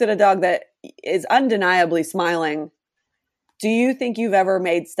just looked at a dog that is undeniably smiling. Do you think you've ever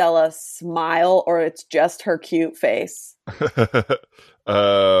made Stella smile, or it's just her cute face?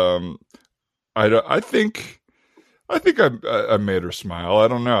 I think I made her smile. I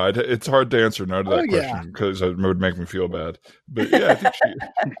don't know. It's hard to answer no to that question because it would make me feel bad. But yeah, I think she.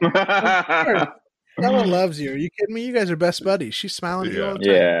 Stella loves you. Are you kidding me? You guys are best buddies. She's smiling at you all the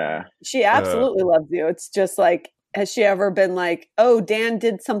time. Yeah. She absolutely loves you. It's just like, has she ever been like, oh, Dan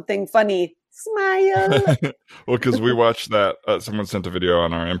did something funny? Smile. Well, because we watched that. Someone sent a video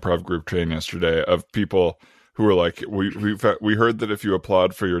on our improv group train yesterday of people who were like, we heard that if you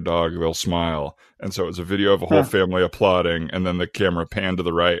applaud for your dog, they'll smile. And so it was a video of a whole family applauding, and then the camera panned to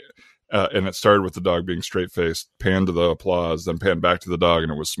the right. And it started with the dog being straight-faced, panned to the applause, then panned back to the dog,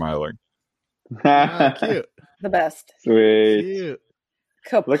 and it was smiling. Cute. The best. Sweet. Cute.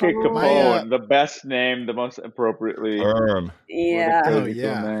 Capone. Look at Capone, My, the best name, the most appropriately. Yeah. Oh,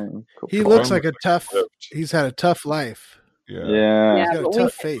 yeah. He looks like he's had a tough life. Yeah. Yeah. He's got a but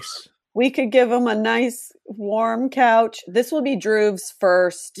tough face. We could give him a nice warm couch. This will be Drew's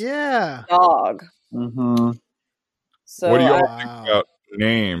first Yeah. dog. Mm-hmm. So What do you all Wow. think about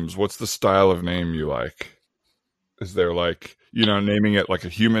names? What's the style of name you like? Is there like, naming it like a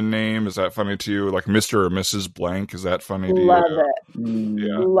human name? Is that funny to you? Like Mr. or Mrs. Blank? Is that funny to love you? it.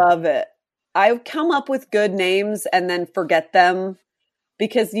 Yeah. Love it. I come up with good names and then forget them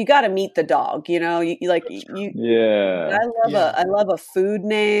because you got to meet the dog, you Yeah. I love a food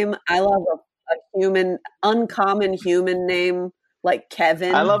name. I love a uncommon human name like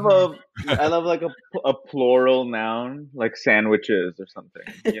Kevin. I love like a plural noun, like sandwiches or something.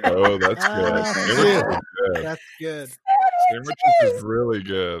 Oh, that's good. Ah, Sandwiches yeah. is good. That's good. Sandwiches is really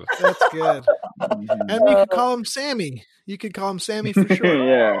good. That's good. Mhm. And you could call him Sammy. You could call him Sammy for sure.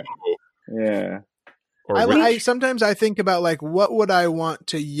 Yeah. Yeah. Or I sometimes I think about like what would I want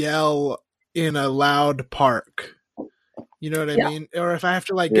to yell in a loud park? You know what I mean? Or if I have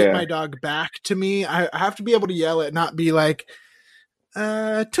to like get my dog back to me, I have to be able to yell it, not be like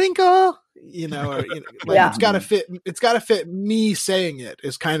Twinkle, it's gotta fit. It's gotta fit me saying it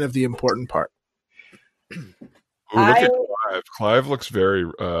is kind of the important part. Ooh, look at Clive. Clive looks very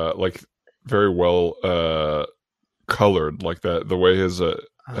very well colored, like that. The way his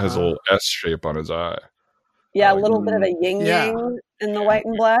has a little S shape on his eye. Yeah, a little bit of a yin yang in the white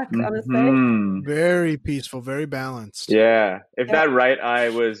and black on his face. Very peaceful, very balanced. Yeah. If that right eye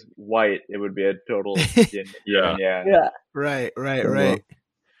was white, it would be a total yin. Yeah. Right.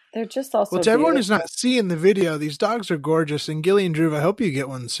 They're just also Well, to everyone who's not seeing the video, these dogs are gorgeous. And Gilly and Drew, I hope you get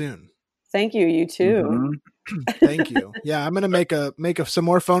one soon. Thank you. You too. Thank you. Yeah, I'm gonna make some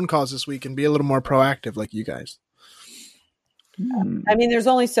more phone calls this week and be a little more proactive, like you guys. I mean, there's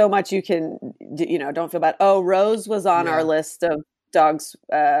only so much you can, don't feel bad. Oh, Rose was on our list of dogs.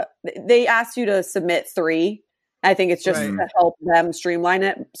 They asked you to submit 3. I think it's just to help them streamline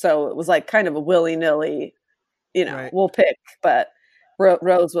it. So it was like kind of a willy-nilly, we'll pick. But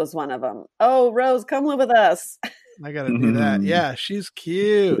Rose was one of them. Oh, Rose, come live with us. I got to do that. Yeah, she's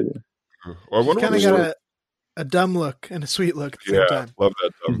cute. Well, She's kind of got a dumb look and a sweet look at the same time. Love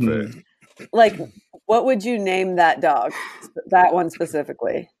that dumb face. Like, what would you name that dog? That one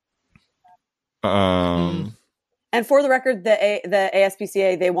specifically. Um, And for the record, the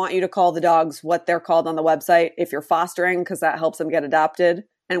ASPCA, they want you to call the dogs what they're called on the website if you're fostering, because that helps them get adopted,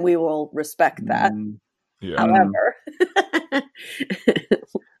 and we will respect that. Yeah. However,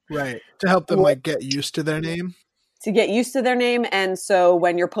 right, to help them like get used to their name. To get used to their name, and so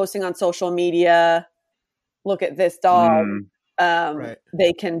when you're posting on social media, look at this dog.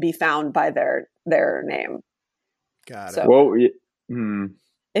 They can be found by their name. Got it. So, Well,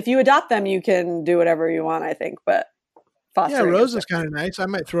 if you adopt them, you can do whatever you want, I think. But fostering, Rose is kind of nice. I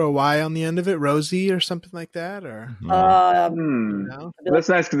might throw a Y on the end of it, Rosie or something like that. Or that's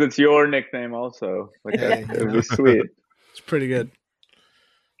nice because it's your nickname also. Like it would be sweet. It's pretty good.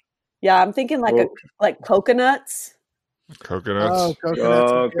 Yeah, I'm thinking like coconuts. Coconuts. Oh,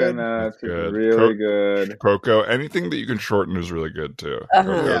 coconuts is good. Really good. Coco. Anything that you can shorten is really good too.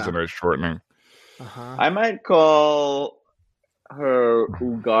 Coco is a nice shortening. I might call her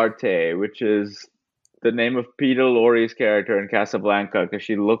Ugarte, which is the name of Peter Lorre's character in Casablanca, because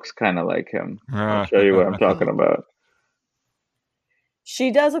she looks kind of like him. I'll show you what I'm talking about.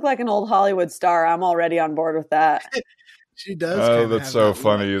 She does look like an old Hollywood star. I'm already on board with that. She does. Oh, that's so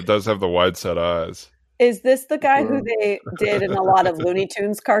funny. It does have the wide set eyes. Is this the guy who they did in a lot of Looney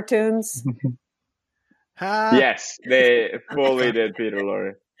Tunes cartoons? Yes, they fully did Peter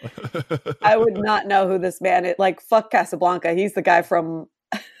Lorre. I would not know who this man is. Like, fuck Casablanca. He's the guy from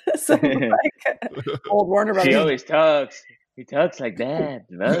old Warner Brothers. He always talks. He talks like that.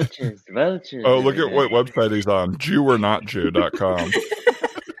 Vultures. Oh, look at what website he's on. JewOrNotJew.com.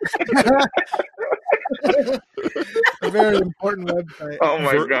 A very important website. Oh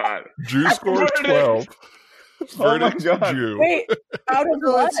my god. Jew score 12. Oh my god. Jew. Wait, out of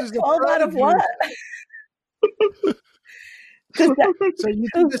what? 12 out of what? So you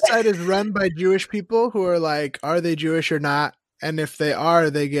think the site is run by Jewish people who are like, are they Jewish or not? And if they are,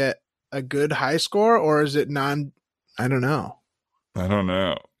 they get a good high score, or is it I don't know. I don't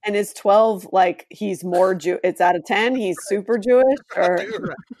know. And is 12 like he's more it's out of 10? He's super Jewish? Or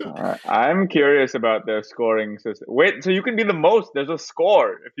I'm curious about their scoring system. Wait, so you can be the most. There's a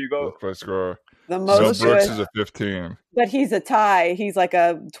score if you go. By score. The most Mel Brooks Jewish, is a 15. but he's a tie. He's like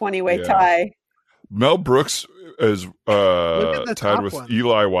a 20-way tie. Mel Brooks is tied with one.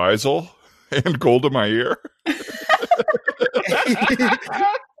 Eli Wiesel and Golda Meir.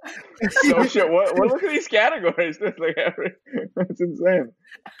 So shit. What look at these categories? That's insane.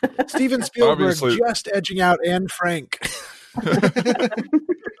 Steven Spielberg Obviously. just edging out Anne Frank.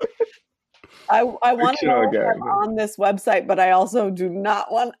 I want to Fictional know if I'm character. on this website, but I also do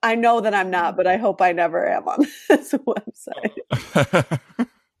not want. I know that I'm not, but I hope I never am on this website.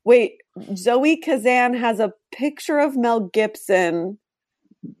 Wait, Zoe Kazan has a picture of Mel Gibson.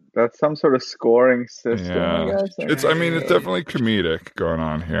 That's some sort of scoring system, I Yeah. guess. It's definitely comedic going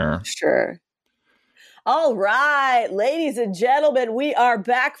on here. Sure. All right, ladies and gentlemen, we are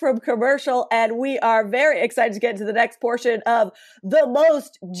back from commercial and we are very excited to get into the next portion of The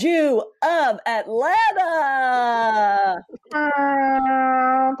Most Jew of Atlanta.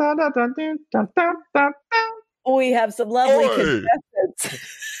 We have some lovely contestants.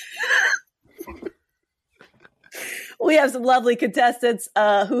 We have some lovely contestants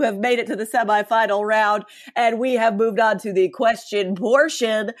who have made it to the semifinal round, and we have moved on to the question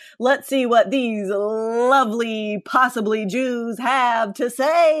portion. Let's see what these lovely, possibly Jews have to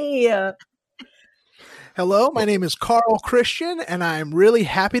say. Hello, my name is Carl Christian, and I'm really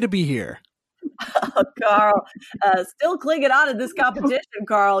happy to be here. Oh, Carl, still clinging on in this competition,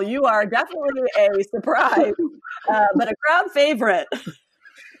 Carl. You are definitely a surprise, but a crowd favorite.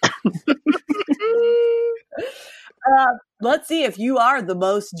 Let's see if you are the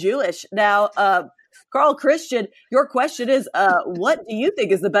most Jewish. Now, Carl Christian, your question is, what do you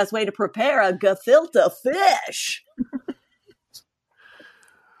think is the best way to prepare a gefilte fish?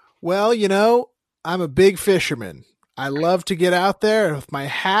 Well, you know, I'm a big fisherman. I love to get out there with my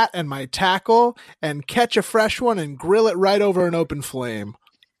hat and my tackle and catch a fresh one and grill it right over an open flame.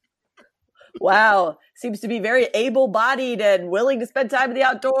 Wow. Seems to be very able-bodied and willing to spend time in the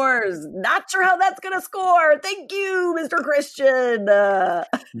outdoors. Not sure how that's going to score. Thank you, Mr. Christian.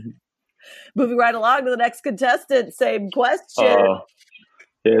 Moving right along to the next contestant. Same question.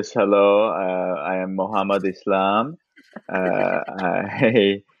 Yes, hello. I am Mohammed Islam.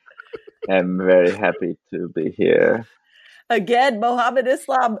 I am very happy to be here. Again, Mohammed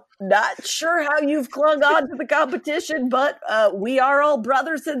Islam, not sure how you've clung on to the competition, but we are all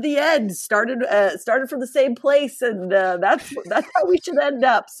brothers in the end. Started from the same place, and that's how we should end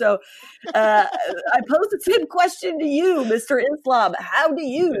up. So I pose the same question to you, Mr. Islam. How do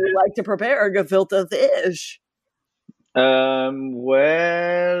you like to prepare a gefilte fish?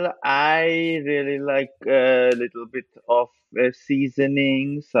 Well, I really like a little bit of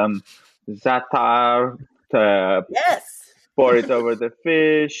seasoning, some za'atar, Yes. pour it over the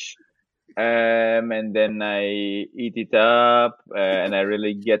fish, and then I eat it up, and I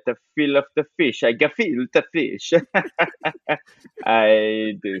really get the feel of the fish. I gefilte the fish.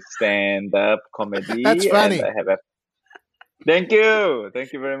 I do stand-up comedy. That's funny. And I have Thank you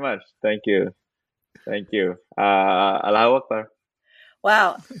very much. Thank you. Allahu Akbar.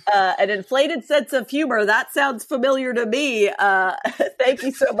 Wow. An inflated sense of humor. That sounds familiar to me. Thank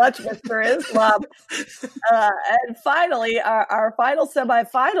you so much, Mr. Islam. And finally, our final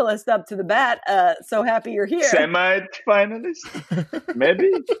semifinalist up to the bat. So happy you're here. Semi-finalist?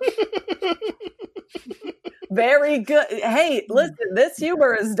 Maybe? Very good. Hey, listen, this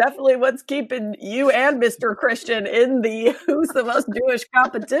humor is definitely what's keeping you and Mr. Christian in the Who's the Most Jewish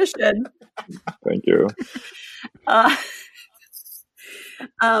competition. Thank you.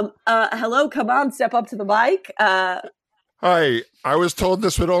 Hello, come on, step up to the mic. Hi, I was told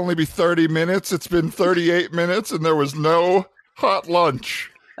this would only be 30 minutes. It's been 38 minutes and there was no hot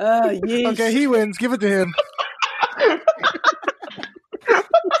lunch. Okay, he wins. Give it to him.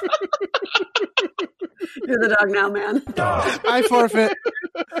 You're the dog now, man. I forfeit.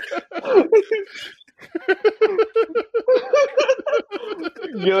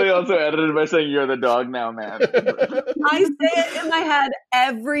 Gilly also edited by saying you're the dog now, man. I say it in my head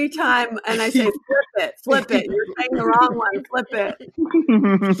every time, and I say, flip it. You're saying the wrong one, flip it.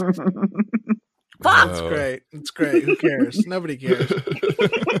 Fuck! It's great. It's great. Who cares? Nobody cares.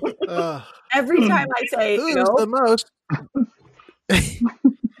 Every time I say, Who's no. the most?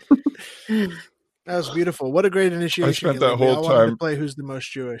 That was beautiful. What a great initiation. I spent that whole wanted to time play Who's the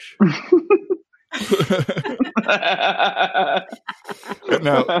Most Jewish.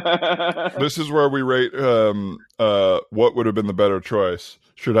 Now, this is where we rate what would have been the better choice.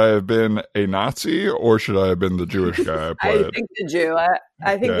 Should I have been a Nazi or should I have been the Jewish guy I played? I think the Jew.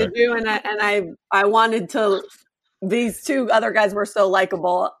 I think the Jew, and I wanted to. These two other guys were so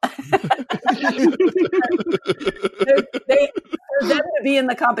likable. For them to be in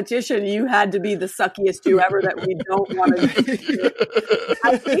the competition, you had to be the suckiest Jew ever that we don't want to be.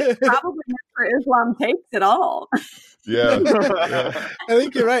 I think probably Mr. Islam takes it all. Yeah. I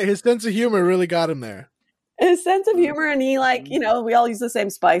think you're right. His sense of humor really got him there. His sense of humor, and he we all use the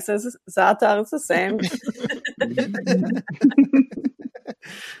same spices. Za'atar, it's the same.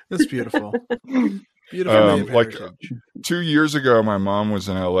 That's beautiful. Beautiful. 2 years ago, my mom was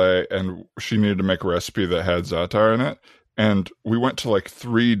in LA and she needed to make a recipe that had za'atar in it. And we went to like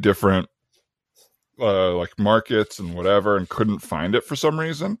 3 different like markets and whatever and couldn't find it for some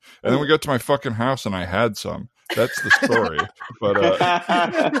reason. And then we got to my fucking house and I had some. That's the story. But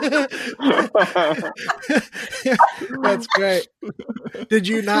That's great. Did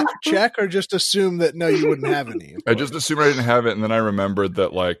you not check or just assume that no, you wouldn't have any? I just assumed I didn't have it, and then I remembered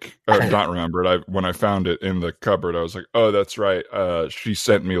that, like, or not remembered. When I found it in the cupboard, I was like, "Oh, that's right. She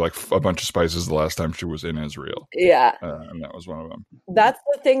sent me like a bunch of spices the last time she was in Israel." Yeah, and that was one of them. That's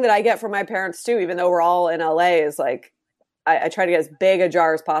the thing that I get from my parents too. Even though we're all in LA, is like I try to get as big a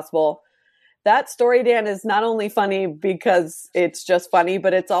jar as possible. That story, Dan, is not only funny because it's just funny,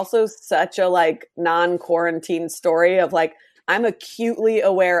 but it's also such a like non-quarantine story of like, I'm acutely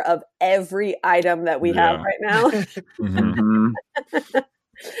aware of every item that we have right now. Mm-hmm.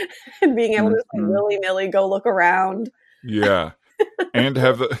 And being able to just like, willy-nilly go look around. Yeah. And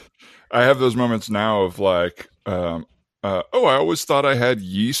I have those moments now of like, I always thought I had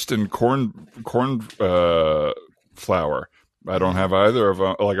yeast and corn flour. I don't have either of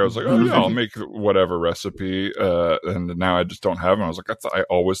them. Like I was like, oh yeah, I'll make whatever recipe, and now I just don't have them. I was like, I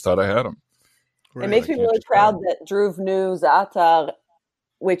always thought I had them. Right. It makes me really proud that Dhruv knew za'atar,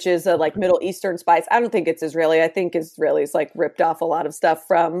 which is a like Middle Eastern spice. I don't think it's Israeli. I think Israelis like ripped off a lot of stuff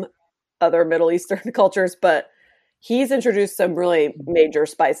from other Middle Eastern cultures, but he's introduced some really major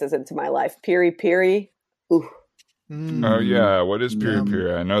spices into my life. Piri piri. Ooh. Oh yeah, what is piri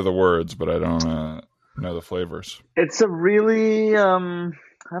piri? I know the words, but I don't know the flavors. It's a really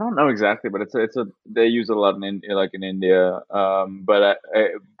I don't know exactly, but it's a they use it a lot in India. But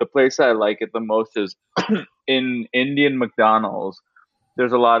the place I like it the most is in Indian McDonald's.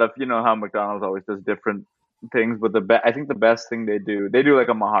 There's a lot of, you know how McDonald's always does different things, but I think the best thing they do like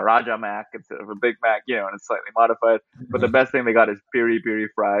a Maharaja Mac instead of a Big Mac, you know, and it's slightly modified. But the best thing they got is piri piri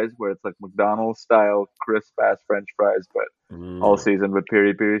fries, where it's like McDonald's style crisp ass French fries, but all seasoned with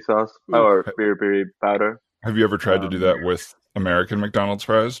piri piri sauce or piri piri powder. Have you ever tried to do that with American McDonald's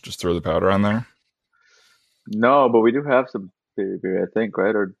fries? Just throw the powder on there? No, but we do have some piri piri, I think,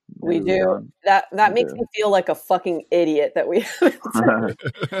 right? Or we do. That makes me feel like a fucking idiot that we haven't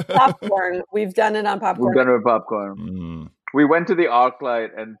popcorn. We've done it on popcorn. We've done it with popcorn. We went to the ArcLight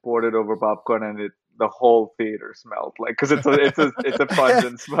and poured it over popcorn, and the whole theater smelled like, because it's a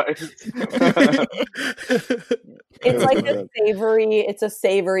pungent spice. It's like a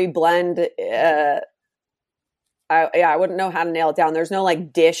savory blend. I wouldn't know how to nail it down. There's no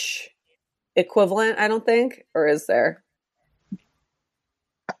like dish equivalent, I don't think, or is there?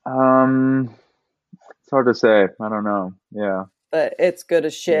 It's hard to say. I don't know. Yeah, but it's good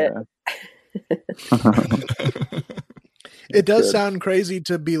as shit. Yeah. It does sound crazy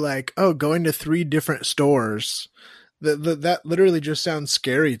to be like, oh, going to 3 different stores. That literally just sounds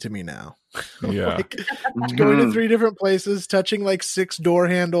scary to me now. Yeah, like, going to 3 different places, touching like 6 door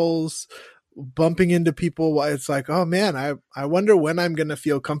handles, bumping into people. It's like, oh man, I wonder when I'm going to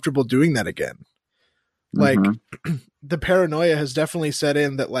feel comfortable doing that again. Like the paranoia has definitely set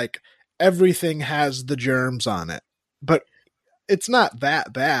in that like everything has the germs on it, but it's not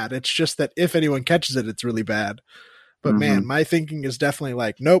that bad. It's just that if anyone catches it, it's really bad. But man, my thinking is definitely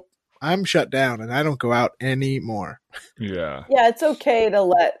like, nope, I'm shut down and I don't go out anymore. Yeah. Yeah. It's okay to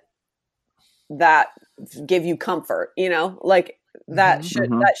let that give you comfort, you know, like that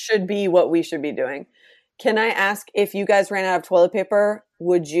should be what we should be doing. Can I ask, if you guys ran out of toilet paper,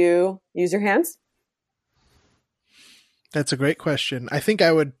 would you use your hands? That's a great question. I think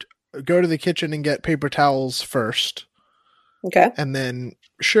I would go to the kitchen and get paper towels first. Okay. And then,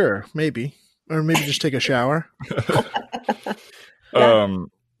 sure, maybe. Or maybe just take a shower.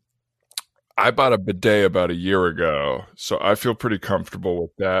 I bought a bidet about a year ago, so I feel pretty comfortable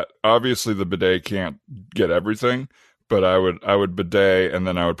with that. Obviously, the bidet can't get everything, but I would bidet, and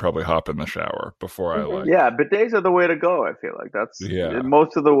then I would probably hop in the shower before I like. Yeah, bidets are the way to go. I feel like that's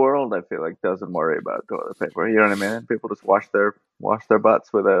most of the world. I feel like doesn't worry about toilet paper. You know what I mean? People just wash their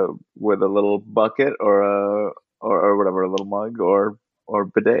butts with a little bucket or whatever, a little mug or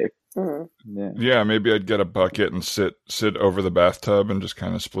bidet. Yeah, maybe I'd get a bucket and sit over the bathtub and just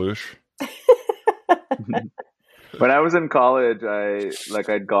kind of sploosh. When I was in college,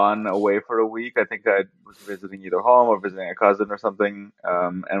 I'd gone away for a week. I think I was visiting either home or visiting a cousin or something.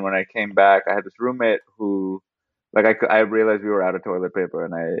 And when I came back, I had this roommate who, like, I realized we were out of toilet paper,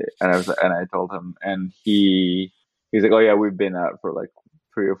 and I told him, and he's like, oh yeah, we've been out for like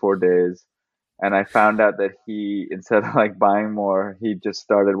 3 or 4 days. And I found out that he, instead of like buying more, he just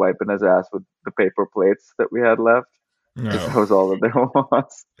started wiping his ass with the paper plates that we had left. No. That was all that there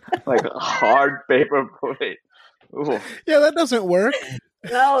was. Like a hard paper plate. Ooh. Yeah, that doesn't work.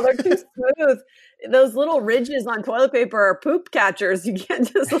 No, they're too smooth. Those little ridges on toilet paper are poop catchers. You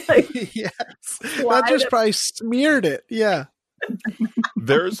can't just like Yes. slide That just it. probably smeared it. Yeah.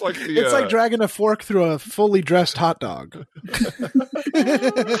 There's like the It's like dragging a fork through a fully dressed hot dog.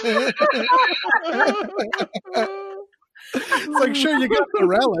 It's like, sure, you got the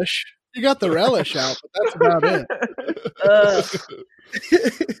relish. You got the relish out, but that's about it.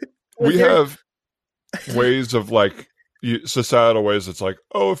 we have ways of like societal ways. It's like,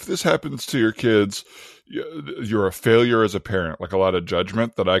 oh, if this happens to your kids, you're a failure as a parent. Like a lot of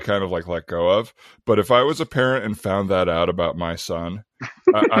judgment that I kind of like let go of. But if I was a parent and found that out about my son,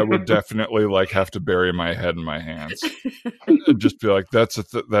 I would definitely like have to bury my head in my hands and just be like, that's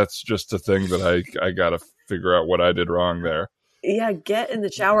just a thing that I got to figure out what I did wrong there. Yeah, get in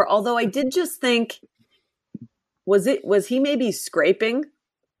the shower. Although I did just think, was he maybe scraping?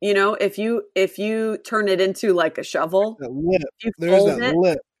 You know, if you turn it into like a shovel, That lip. you There's fold that it,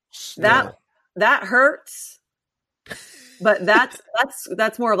 lip. that hurts. But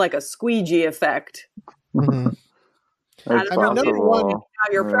that's more like a squeegee effect. Mm-hmm. It's I mean, number one, possible.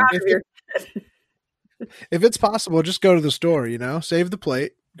 Now you're proud of your kid. if it's possible, just go to the store, save the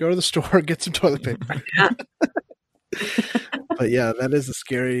plate, go to the store, get some toilet paper. Yeah. But yeah, that is a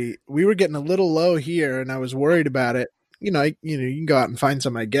scary. We were getting a little low here and I was worried about it. You can go out and find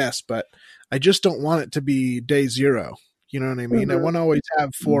some, I guess, but I just don't want it to be day zero. You know what I mean? Mm-hmm. I want to always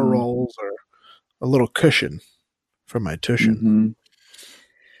have 4 rolls or a little cushion for my tushin. Mm-hmm.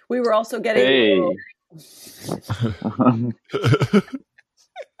 We were also getting Hey.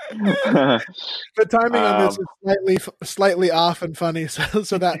 The timing on this is slightly off and funny, so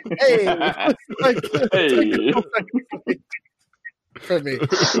that Hey. for me.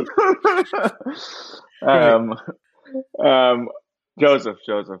 Joseph,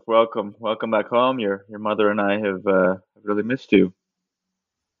 welcome back home. Your mother and I have really missed you.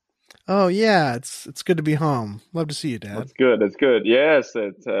 Oh yeah, it's good to be home. Love to see you, Dad. That's good. Yes,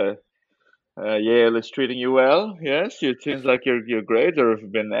 Yale is treating you well. Yes, it seems like your grades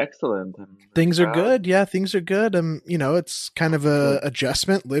have been excellent. Things are good. Yeah, things are good. It's kind of a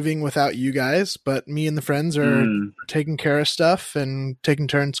adjustment living without you guys, but me and the friends are taking care of stuff and taking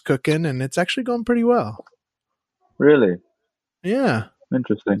turns cooking, and it's actually going pretty well. Really? Yeah.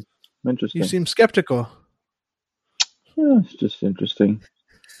 Interesting. You seem skeptical. Yeah, it's just interesting.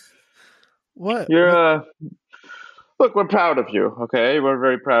 What? Look, we're proud of you. Okay, we're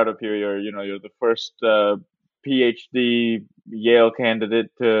very proud of you. You're the first PhD Yale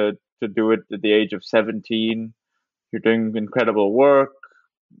candidate to do it at the age of 17. You're doing incredible work.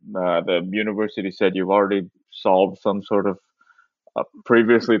 The university said you've already solved some sort of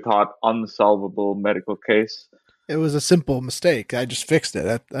previously thought unsolvable medical case. It was a simple mistake. I just fixed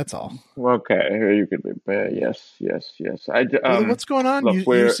it. That's all. Okay, you could be. Yes. What's going on? Look,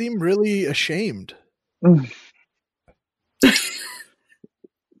 You seem really ashamed.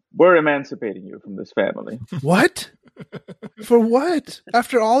 We're emancipating you from this family. What? For what?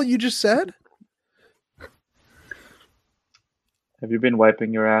 After all you just said? Have you been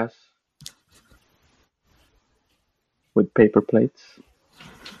wiping your ass with paper plates?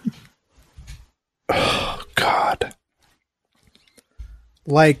 Oh, God.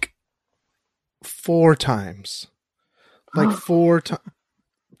 Like 4 times. Like 4 times.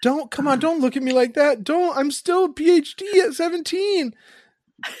 Don't look at me like that. I'm still a PhD at 17.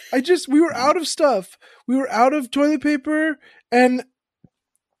 We were out of stuff. We were out of toilet paper and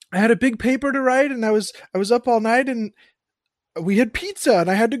I had a big paper to write and I was up all night and we had pizza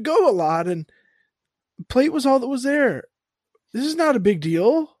and I had to go a lot and plate was all that was there. This is not a big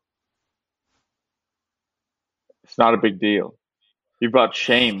deal. It's not a big deal. You brought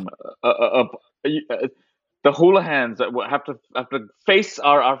shame. The Houlihan's that have to face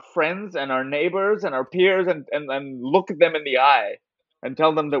our friends and our neighbors and our peers and look at them in the eye and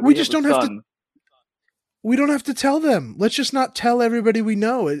tell them that we just don't have to. We don't have to tell them. Let's just not tell everybody we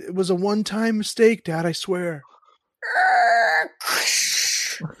know. It was a one-time mistake, Dad. I swear.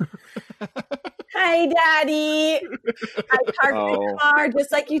 Hi, Daddy. I parked the car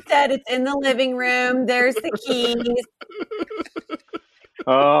just like you said. It's in the living room. There's the keys.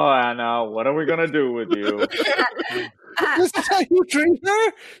 Oh, Anna, what are we going to do with you? This is how you treat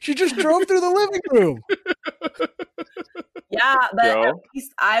her? She just drove through the living room. Yeah, but at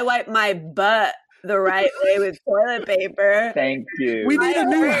least I wipe my butt the right way with toilet paper. Thank you. We need a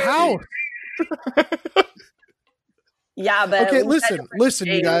new house. Yeah, but okay, listen,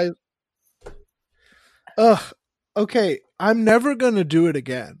 you guys. Okay, I'm never gonna do it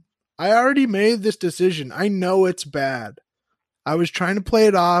again. I already made this decision. I know it's bad. I was trying to play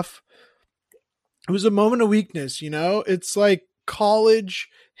it off. It was a moment of weakness, It's like college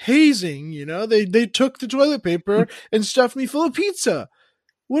hazing, They took the toilet paper and stuffed me full of pizza.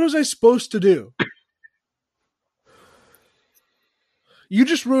 What was I supposed to do? You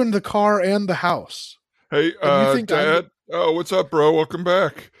just ruined the car and the house. Hey, Dad. Oh, what's up, bro? Welcome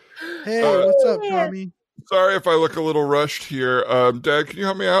back. Hey, what's up, Tommy? Sorry if I look a little rushed here. Dad, can you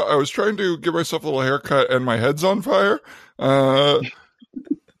help me out? I was trying to give myself a little haircut and my head's on fire.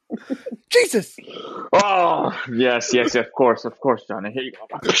 Jesus! Oh, yes, of course, Johnny. Here you go.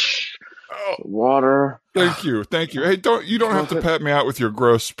 Water. Thank you. Hey, you don't have to pat me out with your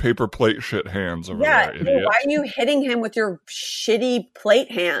gross paper plate shit hands over there, idiot. Why are you hitting him with your shitty plate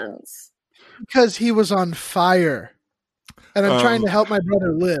hands? Because he was on fire. And I'm trying to help my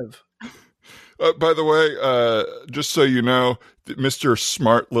brother live. By the way, just so you know, Mr.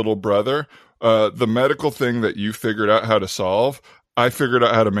 Smart Little Brother, the medical thing that you figured out how to solve, I figured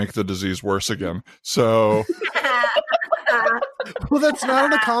out how to make the disease worse again. So... Well, that's not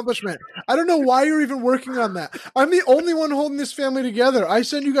an accomplishment. I don't know why you're even working on that. I'm the only one holding this family together. I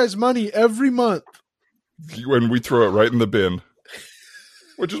send you guys money every month. When we throw it right in the bin.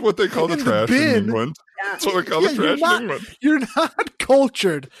 Which is what they call the trash in England. Yeah. That's what they call the trash in England. You're not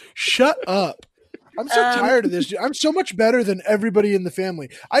cultured. Shut up. I'm so tired of this. I'm so much better than everybody in the family.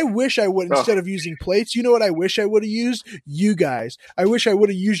 I wish I would, instead of using plates, you know what I wish I would have used? You guys. I wish I would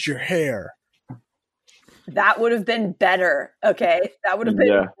have used your hair. That would have been better, okay? That would have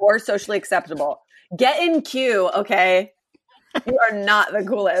been more socially acceptable. Get in queue, okay? You are not the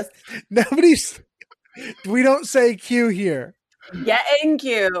coolest. We don't say queue here. Get in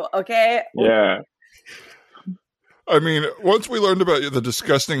queue, okay? Yeah. I mean, once we learned about the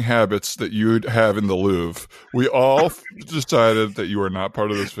disgusting habits that you'd have in the Louvre, we all decided that you are not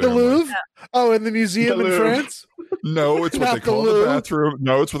part of this family. The Louvre? Oh, in the museum in France? No, it's what they call the bathroom.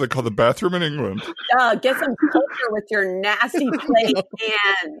 No, it's what they call the bathroom in England. Get some culture with your nasty plate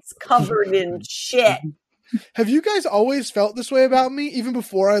hands covered in shit. Have you guys always felt this way about me, even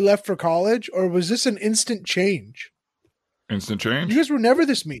before I left for college, or was this an instant change? Instant change? You guys were never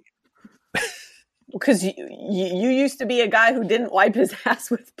this mean. Because you used to be a guy who didn't wipe his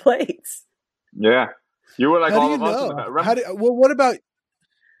ass with plates. Yeah. You were like How all do you of us. know? What about...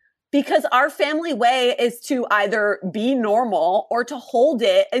 Because our family way is to either be normal or to hold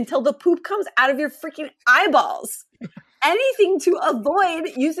it until the poop comes out of your freaking eyeballs. Anything to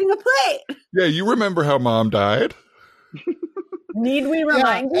avoid using a plate. Yeah, you remember how Mom died? Need we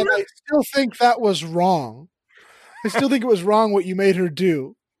remind you? And I still think that was wrong. I still think it was wrong what you made her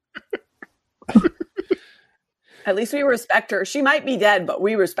do. At least we respect her. She might be dead, but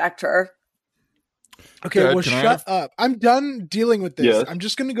we respect her. Okay, Dad, well, shut up. I'm done dealing with this. Yes. I'm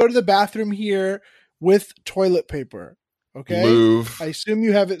just going to go to the bathroom here with toilet paper. Okay? Louvre. I assume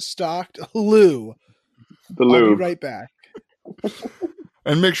you have it stocked. Lou. The I'll Louvre. be right back.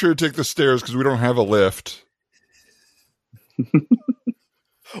 And make sure to take the stairs because we don't have a lift.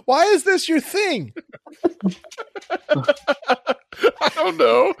 Why is this your thing? I don't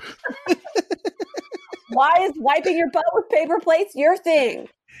know. Why is wiping your butt with paper plates your thing?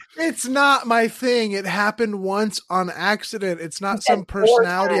 It's not my thing. It happened once on accident. It's not some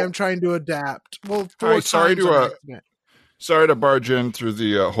personality I'm trying to adapt. Well, sorry to barge in through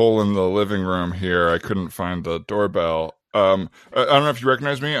the hole in the living room here. I couldn't find the doorbell. I don't know if you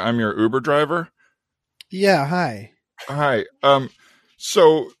recognize me. I'm your Uber driver. Yeah, hi. Hi.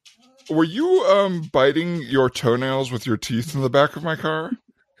 So were you biting your toenails with your teeth in the back of my car?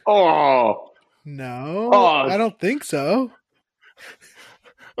 Oh. No, Oh. I don't think so.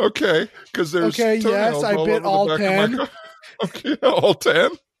 Okay, because there's yes, I bit all 10. Okay, all 10?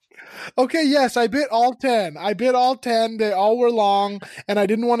 Okay, yes, I bit all 10. I bit all 10. They all were long, and I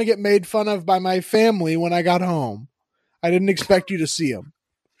didn't want to get made fun of by my family when I got home. I didn't expect you to see them.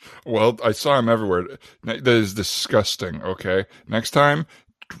 Well, I saw him everywhere. That is disgusting, okay? Next time,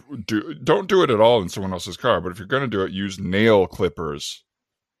 don't do it at all in someone else's car, but if you're going to do it, use nail clippers.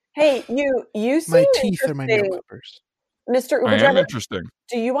 Hey, you seem My teeth are my nail interesting, clippers. Mr. Uber I am driver. interesting.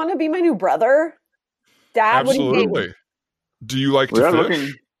 Do you want to be my new brother? Dad, what do you Absolutely. think? Do you like We are to fish?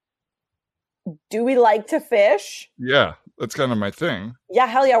 looking. Do we like to fish? Yeah, that's kind of my thing. Yeah,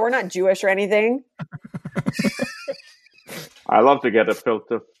 hell yeah, we're not Jewish or anything. I love to get a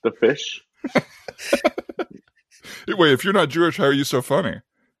filter of the fish. Wait, if you're not Jewish, how are you so funny?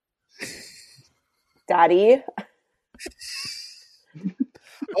 Daddy.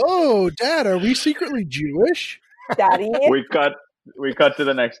 Oh, Dad, are we secretly Jewish? Daddy. We cut to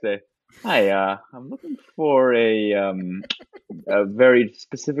the next day. Hi, I'm looking for a very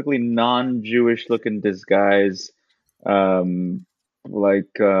specifically non-Jewish looking disguise.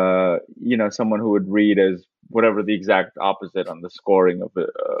 someone who would read as whatever the exact opposite on the scoring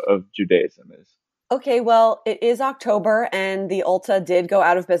of Judaism is. Okay, well, it is October and the Ulta did go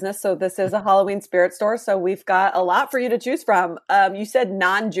out of business. So this is a Halloween spirit store. So we've got a lot for you to choose from. You said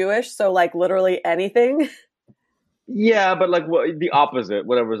non-Jewish, so like literally anything. Yeah, but like the opposite,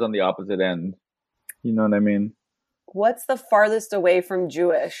 whatever's on the opposite end. You know what I mean? What's the farthest away from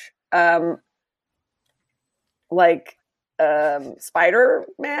Jewish? Spider-Man?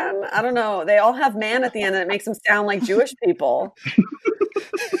 I don't know. They all have man at the end and it makes them sound like Jewish people.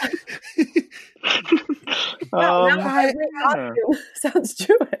 Sounds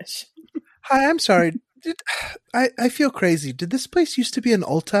Jewish. Hi, I'm sorry. I feel crazy. Did this place used to be an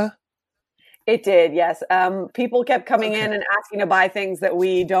Ulta? It did, yes. People kept coming in and asking to buy things that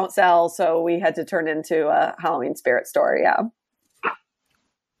we don't sell, so we had to turn into a Halloween spirit store, yeah.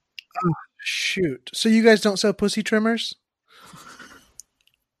 Oh, shoot. So you guys don't sell pussy trimmers?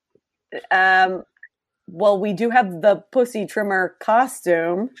 Well, we do have the pussy trimmer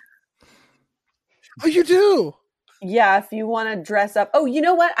costume. Oh, you do? Yeah, if you want to dress up. Oh, you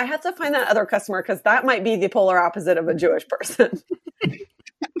know what? I have to find that other customer because that might be the polar opposite of a Jewish person.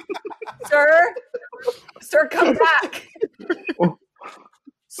 Sir, come back.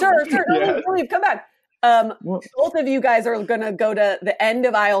 Sir, don't leave. Come back. Both of you guys are going to go to the end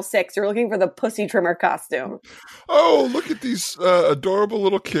of aisle 6. You're looking for the pussy trimmer costume. Oh, look at these adorable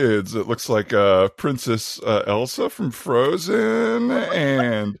little kids. It looks like Princess Elsa from Frozen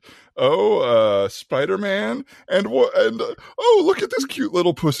and Spider-Man and look at this cute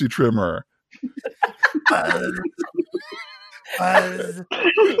little pussy trimmer. Buzz.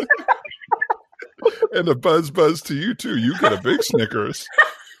 And a buzz to you too. You got a big Snickers.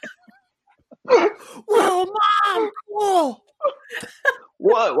 Whoa, Mom! Cool.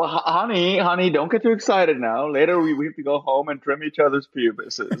 What? Well, honey, don't get too excited now. Later, we have to go home and trim each other's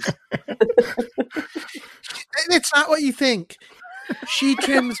pubises. It's not what you think. She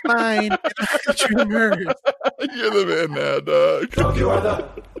trims mine, and I trim hers. You're the man now, dog. Dog, you are the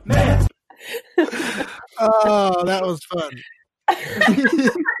man. Oh, that was fun.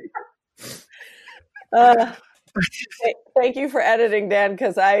 Thank you for editing, Dan,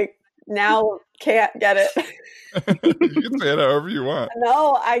 because I now can't get it. You can say it however you want.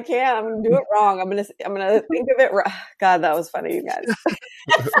 No, I can't. I'm gonna do it wrong. I'm gonna think of it. God, that was funny, you guys.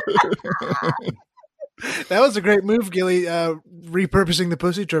 That was a great move, Gilly. Repurposing the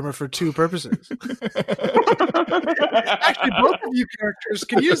pussy trimmer for 2 purposes. Actually, both of you characters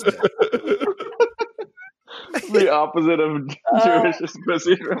can use it. The opposite of Jewish is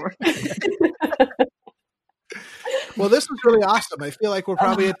pussy trimmer. Well, this was really awesome. I feel like we're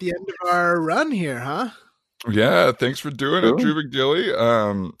probably at the end of our run here, huh? Yeah, thanks for doing it, Drew and Gilly.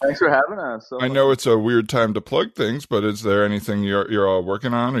 Thanks for having us. I know it's a weird time to plug things, but is there anything you're all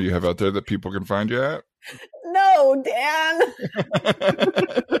working on or you have out there that people can find you at? No, Dan.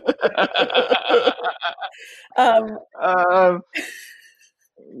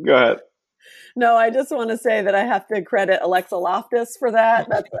 Go ahead. No, I just want to say that I have to credit Alexa Loftus for that.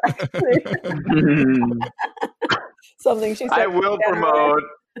 That's actually something she said. I will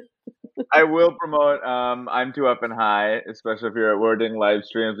promote I'm Too Up and High, especially if we're doing live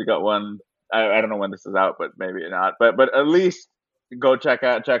streams. We got one. I don't know when this is out, but maybe not. But at least go check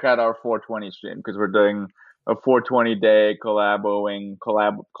out our 420 stream because we're doing a 420 day collaborating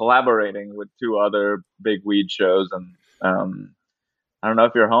with 2 other big weed shows, and I don't know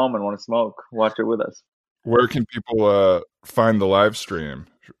if you're home and want to smoke, watch it with us. Where can people find the live stream?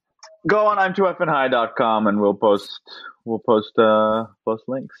 Go on I'm2FandHigh.com and we'll post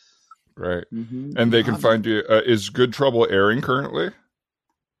links. Right. Mm-hmm. And they can find you. Is Good Trouble airing currently?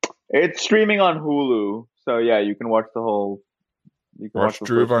 It's streaming on Hulu. So yeah, you can watch the whole. Watch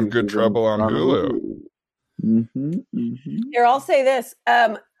Drew on Good Trouble on Hulu. Mm-hmm. Mm-hmm. Here, I'll say this.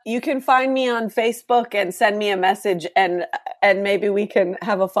 You can find me on Facebook and send me a message, and maybe we can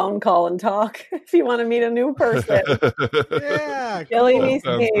have a phone call and talk if you want to meet a new person. Yeah, Gilly cool. meets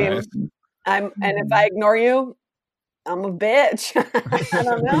me. Nice. And if I ignore you, I'm a bitch. I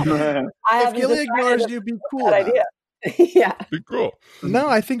don't know. If Gilly ignores you, be cool. That idea. Yeah. Be cool. No,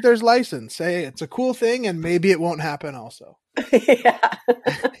 I think there's license. Say it's a cool thing, and maybe it won't happen. Also. Yeah.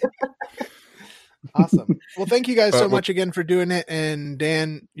 Awesome. Well, thank you guys so much again for doing it. And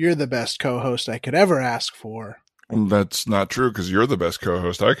Dan, you're the best co-host I could ever ask for. That's not true because you're the best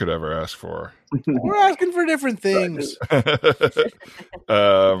co-host I could ever ask for. We're asking for different things.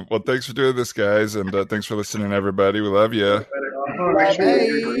 Well, thanks for doing this, guys, and thanks for listening, everybody. We love you.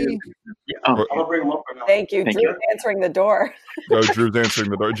 Bye. Oh, I'll bring them over now. Thank you. Thank Drew's you. answering the door. Oh, Drew's answering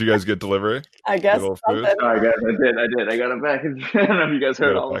the door. Did you guys get delivery? I guess Little food? something. sorry guys, I did. I got a package. I don't know if you guys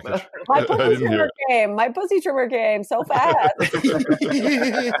heard Got a all of package. that. My I pussy didn't hear trimmer it. game. My pussy trimmer game. So fast.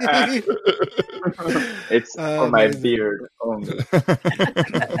 It's for my amazing. beard only.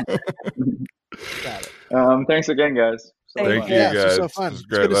 Got it. Thanks again, guys. So Thank fun. you, Yeah, this was so guys. fun. This is It's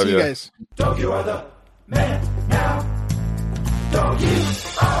great. good to Love see you ya. guys. Dog, you are the man now. Dog, you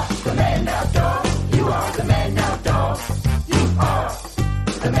are the man now, dog. You are the man now, dog. You are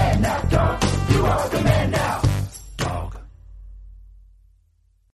the man now, dog.